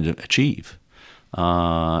was trying to achieve,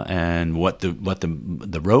 and what the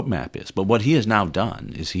roadmap is. But what he has now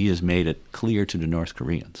done is he has made it clear to the North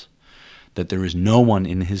Koreans that there is no one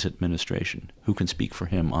in his administration who can speak for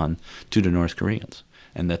him to the North Koreans,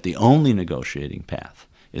 and that the only negotiating path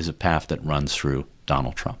is a path that runs through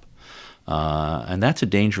Donald Trump. And that's a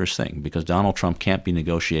dangerous thing, because Donald Trump can't be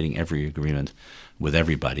negotiating every agreement with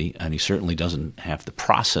everybody, and he certainly doesn't have the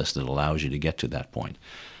process that allows you to get to that point.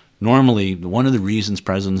 Normally, one of the reasons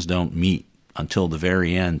presidents don't meet until the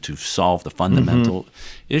very end to solve the fundamental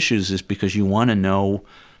issues is because you want to know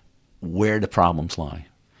where the problems lie,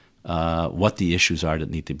 what the issues are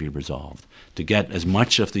that need to be resolved, to get as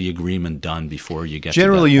much of the agreement done before you get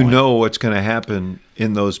Generally, to that point. you know what's going to happen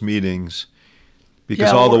in those meetings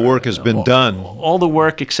because all the work has been done. All the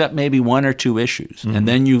work except maybe one or two issues. And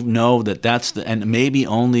then you know that and maybe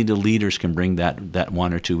only the leaders can bring that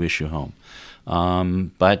one or two issue home.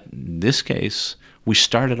 But in this case, we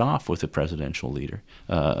started off with a presidential leader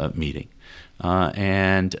meeting.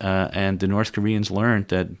 And the North Koreans learned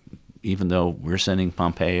that even though we're sending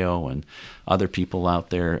Pompeo and other people out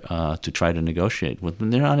there to try to negotiate with them,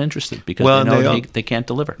 they're not interested because they know they can't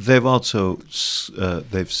deliver. They've also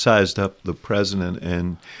they've sized up the president,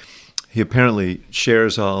 and he apparently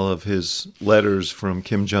shares all of his letters from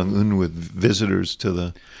Kim Jong-un with visitors to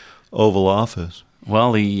the Oval Office.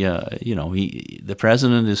 Well, the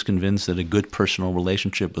president is convinced that a good personal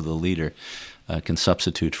relationship with a leader can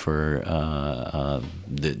substitute for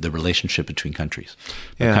the relationship between countries.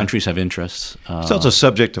 Countries have interests. It's also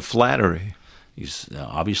subject to flattery.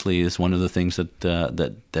 Obviously, it's one of the things that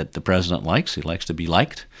the president likes. He likes to be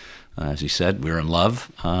liked. As he said, we're in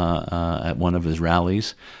love at one of his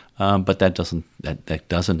rallies. But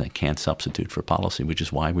that can't substitute for policy, which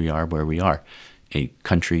is why we are where we are. A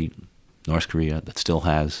country, North Korea, that still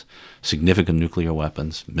has significant nuclear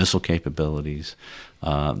weapons, missile capabilities,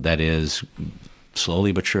 that is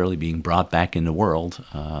slowly but surely being brought back in the world.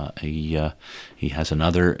 He has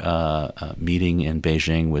another meeting in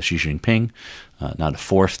Beijing with Xi Jinping, not a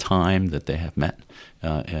fourth time that they have met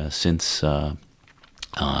since the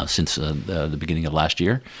beginning of last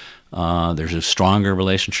year. There's a stronger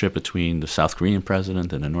relationship between the South Korean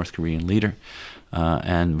president and the North Korean leader.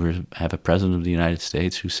 And we have a president of the United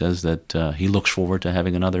States who says that he looks forward to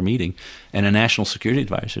having another meeting. And a national security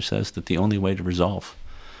advisor says that the only way to resolve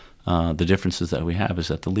the differences that we have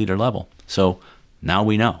is at the leader level. So now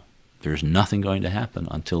we know there's nothing going to happen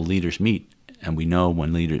until leaders meet. And we know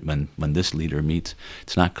when this leader meets,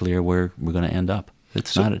 it's not clear where we're going to end up.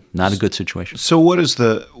 It's not a good situation. So what is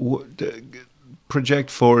project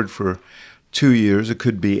forward for 2 years? It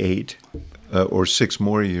could be 8 or 6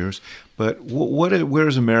 more years. But where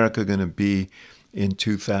is America going to be in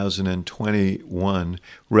 2021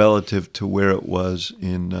 relative to where it was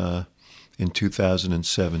in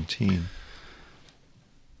 2017?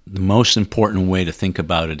 The most important way to think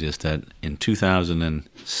about it is that in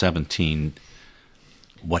 2017,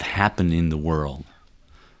 what happened in the world,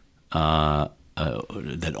 that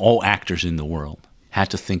all actors in the world had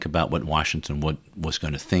to think about what Washington was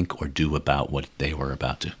going to think or do about what they were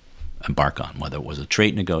about to embark on, whether it was a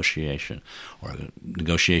trade negotiation or a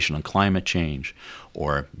negotiation on climate change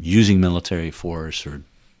or using military force or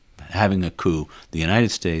having a coup. The United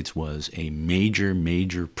States was a major,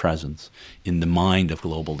 major presence in the mind of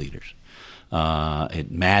global leaders. It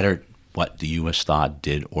mattered what the U.S. thought,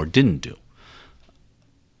 did, or didn't do.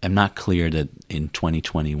 I'm not clear that in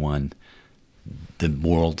 2021 the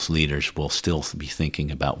world's leaders will still be thinking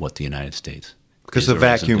about what the United States because the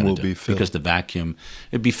vacuum will be filled. Because the vacuum,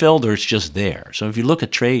 it'd be filled or it's just there. So if you look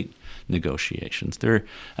at trade negotiations, there are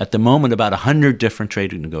at the moment about 100 different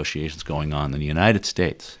trade negotiations going on, and the United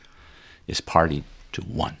States is party to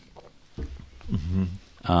one.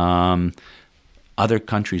 Mm-hmm. Other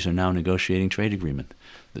countries are now negotiating trade agreement.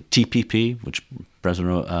 The TPP, which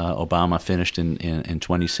President Obama finished in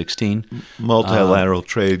 2016, multilateral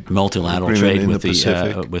trade with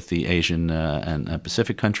the Asian and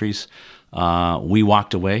Pacific countries. We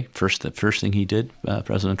walked away. The first thing he did,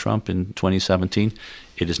 President Trump, in 2017.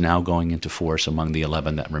 It is now going into force among the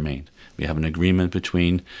 11 that remained. We have an agreement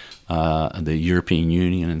between the European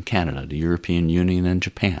Union and Canada, the European Union and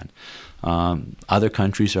Japan. Other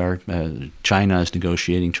countries China is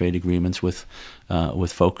negotiating trade agreements with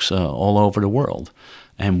folks all over the world,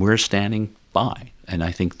 and we're standing by. And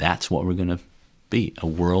I think that's what we're going to be, a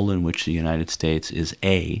world in which the United States is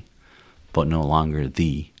but no longer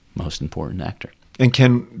the most important actor. And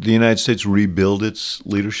can the United States rebuild its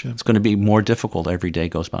leadership? It's going to be more difficult every day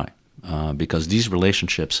goes by because these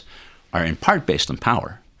relationships are in part based on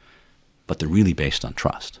power, but they're really based on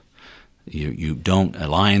trust. You don't,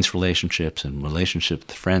 alliance relationships and relationships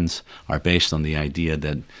with friends are based on the idea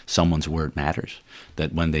that someone's word matters,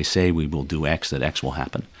 that when they say we will do X, that X will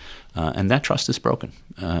happen. And that trust is broken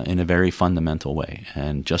in a very fundamental way.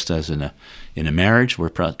 And just as in a marriage where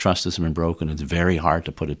trust has been broken, it's very hard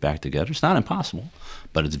to put it back together. It's not impossible,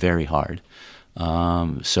 but it's very hard.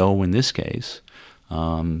 So in this case,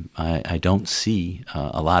 I don't see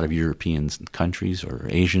a lot of European countries or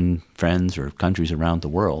Asian friends or countries around the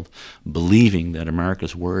world believing that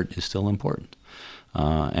America's word is still important.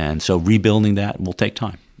 And so rebuilding that will take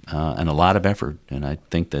time and a lot of effort. And I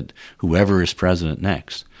think that whoever is president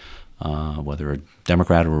next, whether a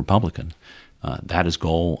Democrat or Republican, that is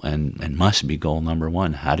goal and must be goal number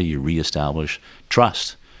one. How do you reestablish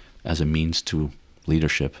trust as a means to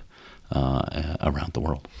leadership around the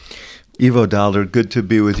world? Ivo Daalder, good to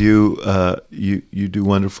be with you. You do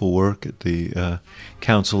wonderful work at the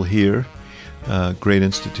council here, great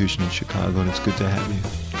institution in Chicago, and it's good to have you.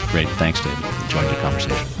 Great. Thanks, David. Enjoyed the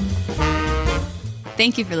conversation.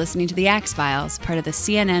 Thank you for listening to The Axe Files, part of the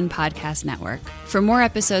CNN Podcast Network. For more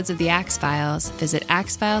episodes of The Axe Files, visit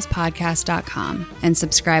axefilespodcast.com and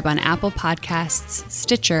subscribe on Apple Podcasts,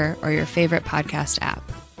 Stitcher, or your favorite podcast app.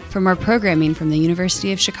 For more programming from the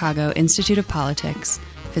University of Chicago Institute of Politics,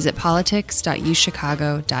 visit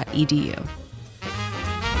politics.uchicago.edu.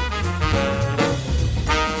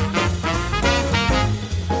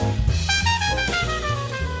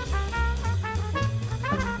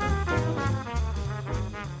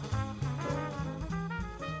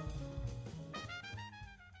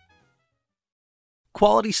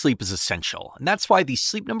 Quality sleep is essential, and that's why the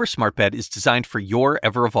Sleep Number Smart Bed is designed for your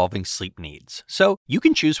ever-evolving sleep needs. So you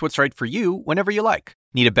can choose what's right for you whenever you like.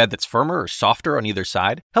 Need a bed that's firmer or softer on either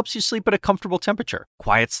side? Helps you sleep at a comfortable temperature.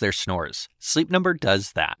 Quiets their snores. Sleep Number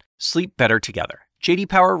does that. Sleep better together. J.D.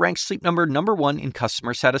 Power ranks Sleep Number #1 in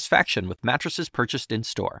customer satisfaction with mattresses purchased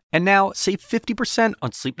in-store. And now, save 50%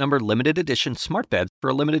 on Sleep Number limited edition smart beds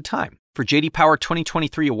for a limited time. For J.D. Power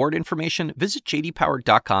 2023 award information, visit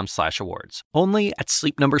jdpower.com/awards. Only at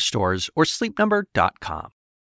Sleep Number stores or sleepnumber.com.